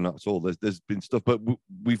 No, not at all. There's been stuff, but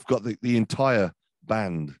we've got the entire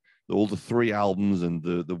band, all the 3 albums and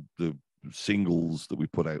the singles that we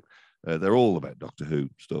put out. They're all about Doctor Who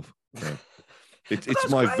stuff. It's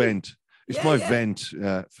my great vent. It's my vent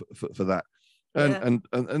for that. And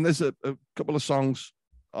there's a couple of songs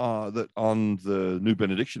that on the New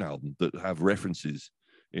Benediction album that have references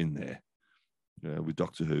in there. With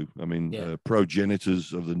Doctor Who, I mean,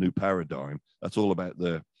 progenitors of the new paradigm. That's all about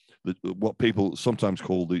the what people sometimes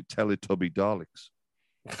call the Teletubby Daleks.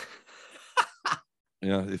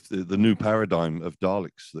 If the new paradigm of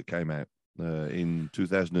Daleks that came out in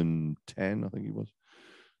 2010, I think it was.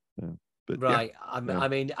 But right. I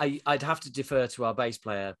mean, I'd have to defer to our bass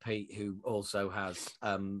player Pete, who also has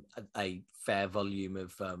a fair volume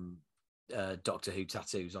of Doctor Who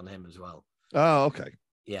tattoos on him as well. Oh, okay.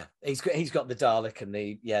 Yeah, he's got the Dalek and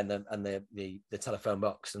the telephone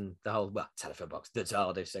box and the whole telephone box, the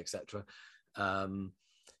TARDIS, etc. I'll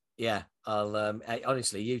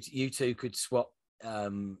honestly, you two could swap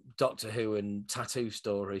Doctor Who and tattoo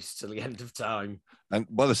stories till the end of time. And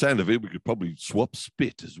by the sound of it, we could probably swap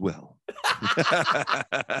spit as well.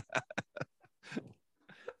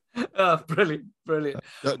 Oh, brilliant.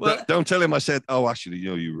 Don't tell him I said, oh, actually,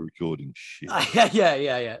 you were recording shit.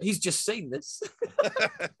 Yeah. He's just seen this.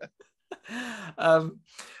 Well,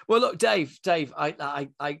 look, Dave, I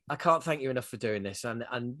can't thank you enough for doing this,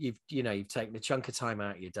 and you've taken a chunk of time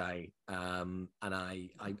out of your day, and I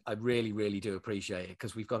really, really do appreciate it,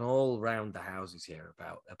 because we've gone all around the houses here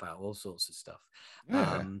about all sorts of stuff.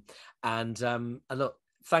 Yeah. And look,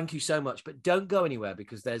 thank you so much, but don't go anywhere,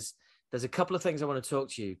 because there's a couple of things I want to talk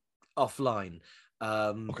to you offline.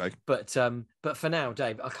 Okay. But for now,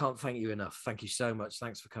 Dave, I can't thank you enough. Thank you so much.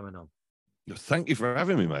 Thanks for coming on. Thank you for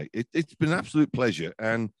having me, mate. It's been an absolute pleasure.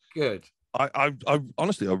 And good. I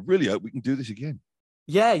honestly, I really hope we can do this again.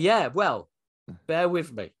 Yeah. Well, bear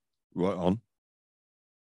with me. Right on.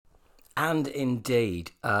 And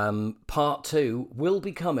indeed, part 2 will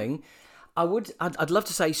be coming. I'd love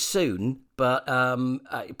to say soon, but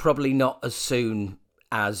probably not as soon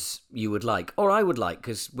as you would like, or I would like,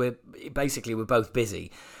 because we're both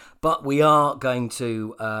busy. But we are going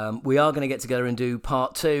to get together and do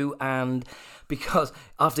part 2, and because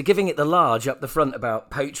after giving it the large up the front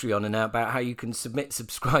about Patreon and about how you can submit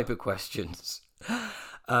subscriber questions,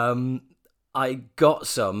 I got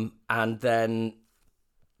some and then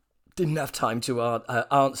didn't have time to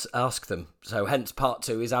ask them. So hence part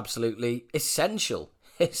 2 is absolutely essential,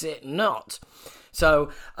 is it not?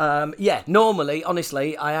 So, normally,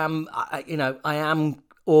 honestly, I am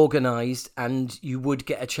organised, and you would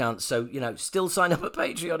get a chance. So, still sign up at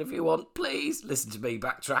Patreon if you want. Please listen to me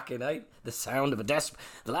backtracking, the sound of the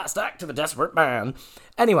last act of a desperate man.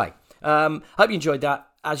 Anyway, hope you enjoyed that.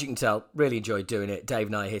 As you can tell, really enjoyed doing it. Dave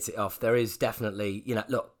and I hit it off. There is definitely,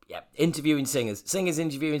 interviewing singers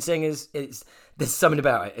interviewing singers. There's something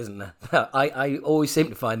about it, isn't there? I always seem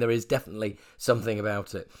to find there is definitely something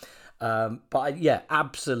about it. But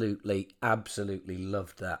absolutely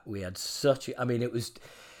loved that. We had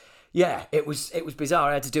it was bizarre.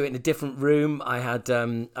 I had to do it in a different room. I had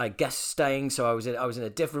guests staying, so I was in a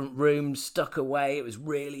different room, stuck away. It was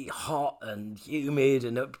really hot and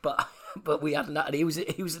humid, but we hadn't. And he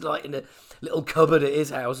was like in a little cupboard at his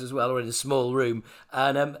house as well, or in a small room.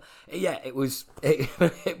 And it was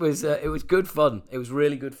good fun. It was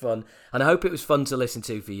really good fun, and I hope it was fun to listen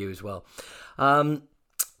to for you as well.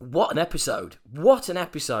 What an episode.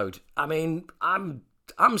 I mean,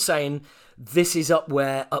 I'm saying this is up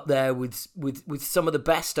there with some of the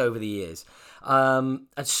best over the years. And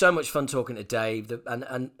so much fun talking to Dave.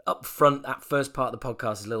 And up front, that first part of the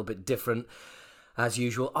podcast is a little bit different. As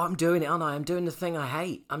usual, I'm doing it, aren't I? I'm doing the thing I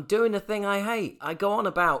hate. I go on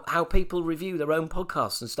about how people review their own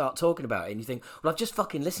podcasts and start talking about it. And you think, well, I've just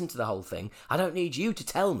fucking listened to the whole thing. I don't need you to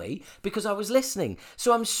tell me because I was listening.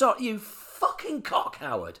 So I'm sorry, you fucking cock,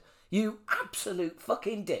 Howard. You absolute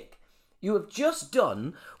fucking dick. You have just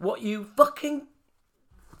done what you fucking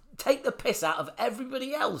take the piss out of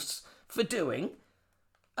everybody else for doing,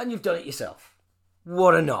 and you've done it yourself.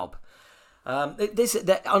 What a knob.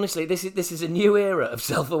 Honestly, this is a new era of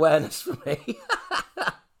self-awareness for me.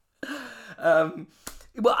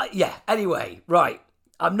 Anyway, right.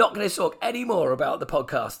 I'm not going to talk any more about the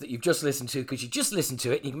podcast that you've just listened to, because you just listened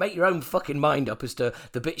to it and you can make your own fucking mind up as to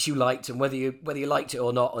the bits you liked and whether you liked it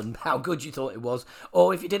or not and how good you thought it was,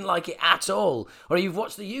 or if you didn't like it at all, or you've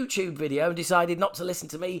watched the YouTube video and decided not to listen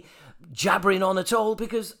to me jabbering on at all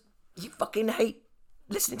because you fucking hate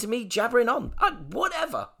listening to me jabbering on.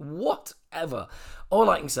 Whatever. All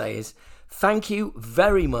I can say is thank you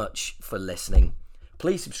very much for listening.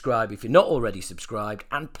 Please subscribe if you're not already subscribed,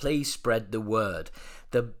 and please spread the word.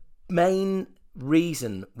 The main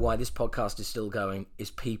reason why this podcast is still going is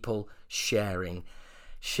people sharing.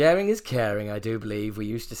 Sharing is caring, I do believe we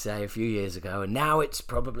used to say a few years ago, and now it's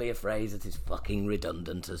probably a phrase that is fucking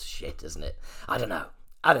redundant as shit, isn't it? I don't know.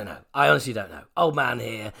 I honestly don't know. Old man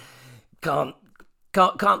here can't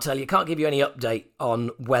tell you, can't give you any update on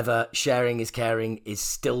whether sharing is caring is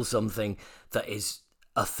still something that is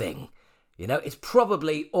a thing. You know, it's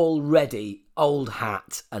probably already old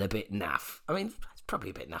hat and a bit naff. I mean, it's probably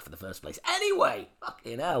a bit naff in the first place. Anyway,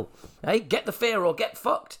 fucking hell. Hey, get the Fear or get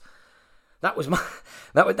fucked. That was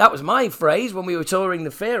my phrase when we were touring the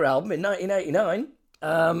Fear album in 1989.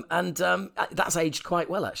 That's aged quite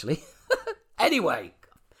well, actually. Anyway,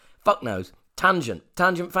 fuck knows. Tangent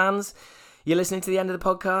fans, you're listening to the end of the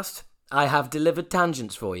podcast. I have delivered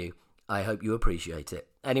tangents for you. I hope you appreciate it.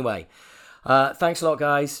 Anyway, thanks a lot,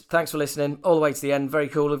 guys. Thanks for listening all the way to the end. Very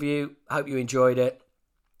cool of you. Hope you enjoyed it.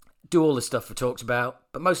 Do all the stuff we talked about.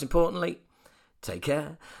 But most importantly, take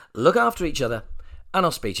care, look after each other, and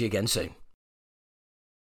I'll speak to you again soon.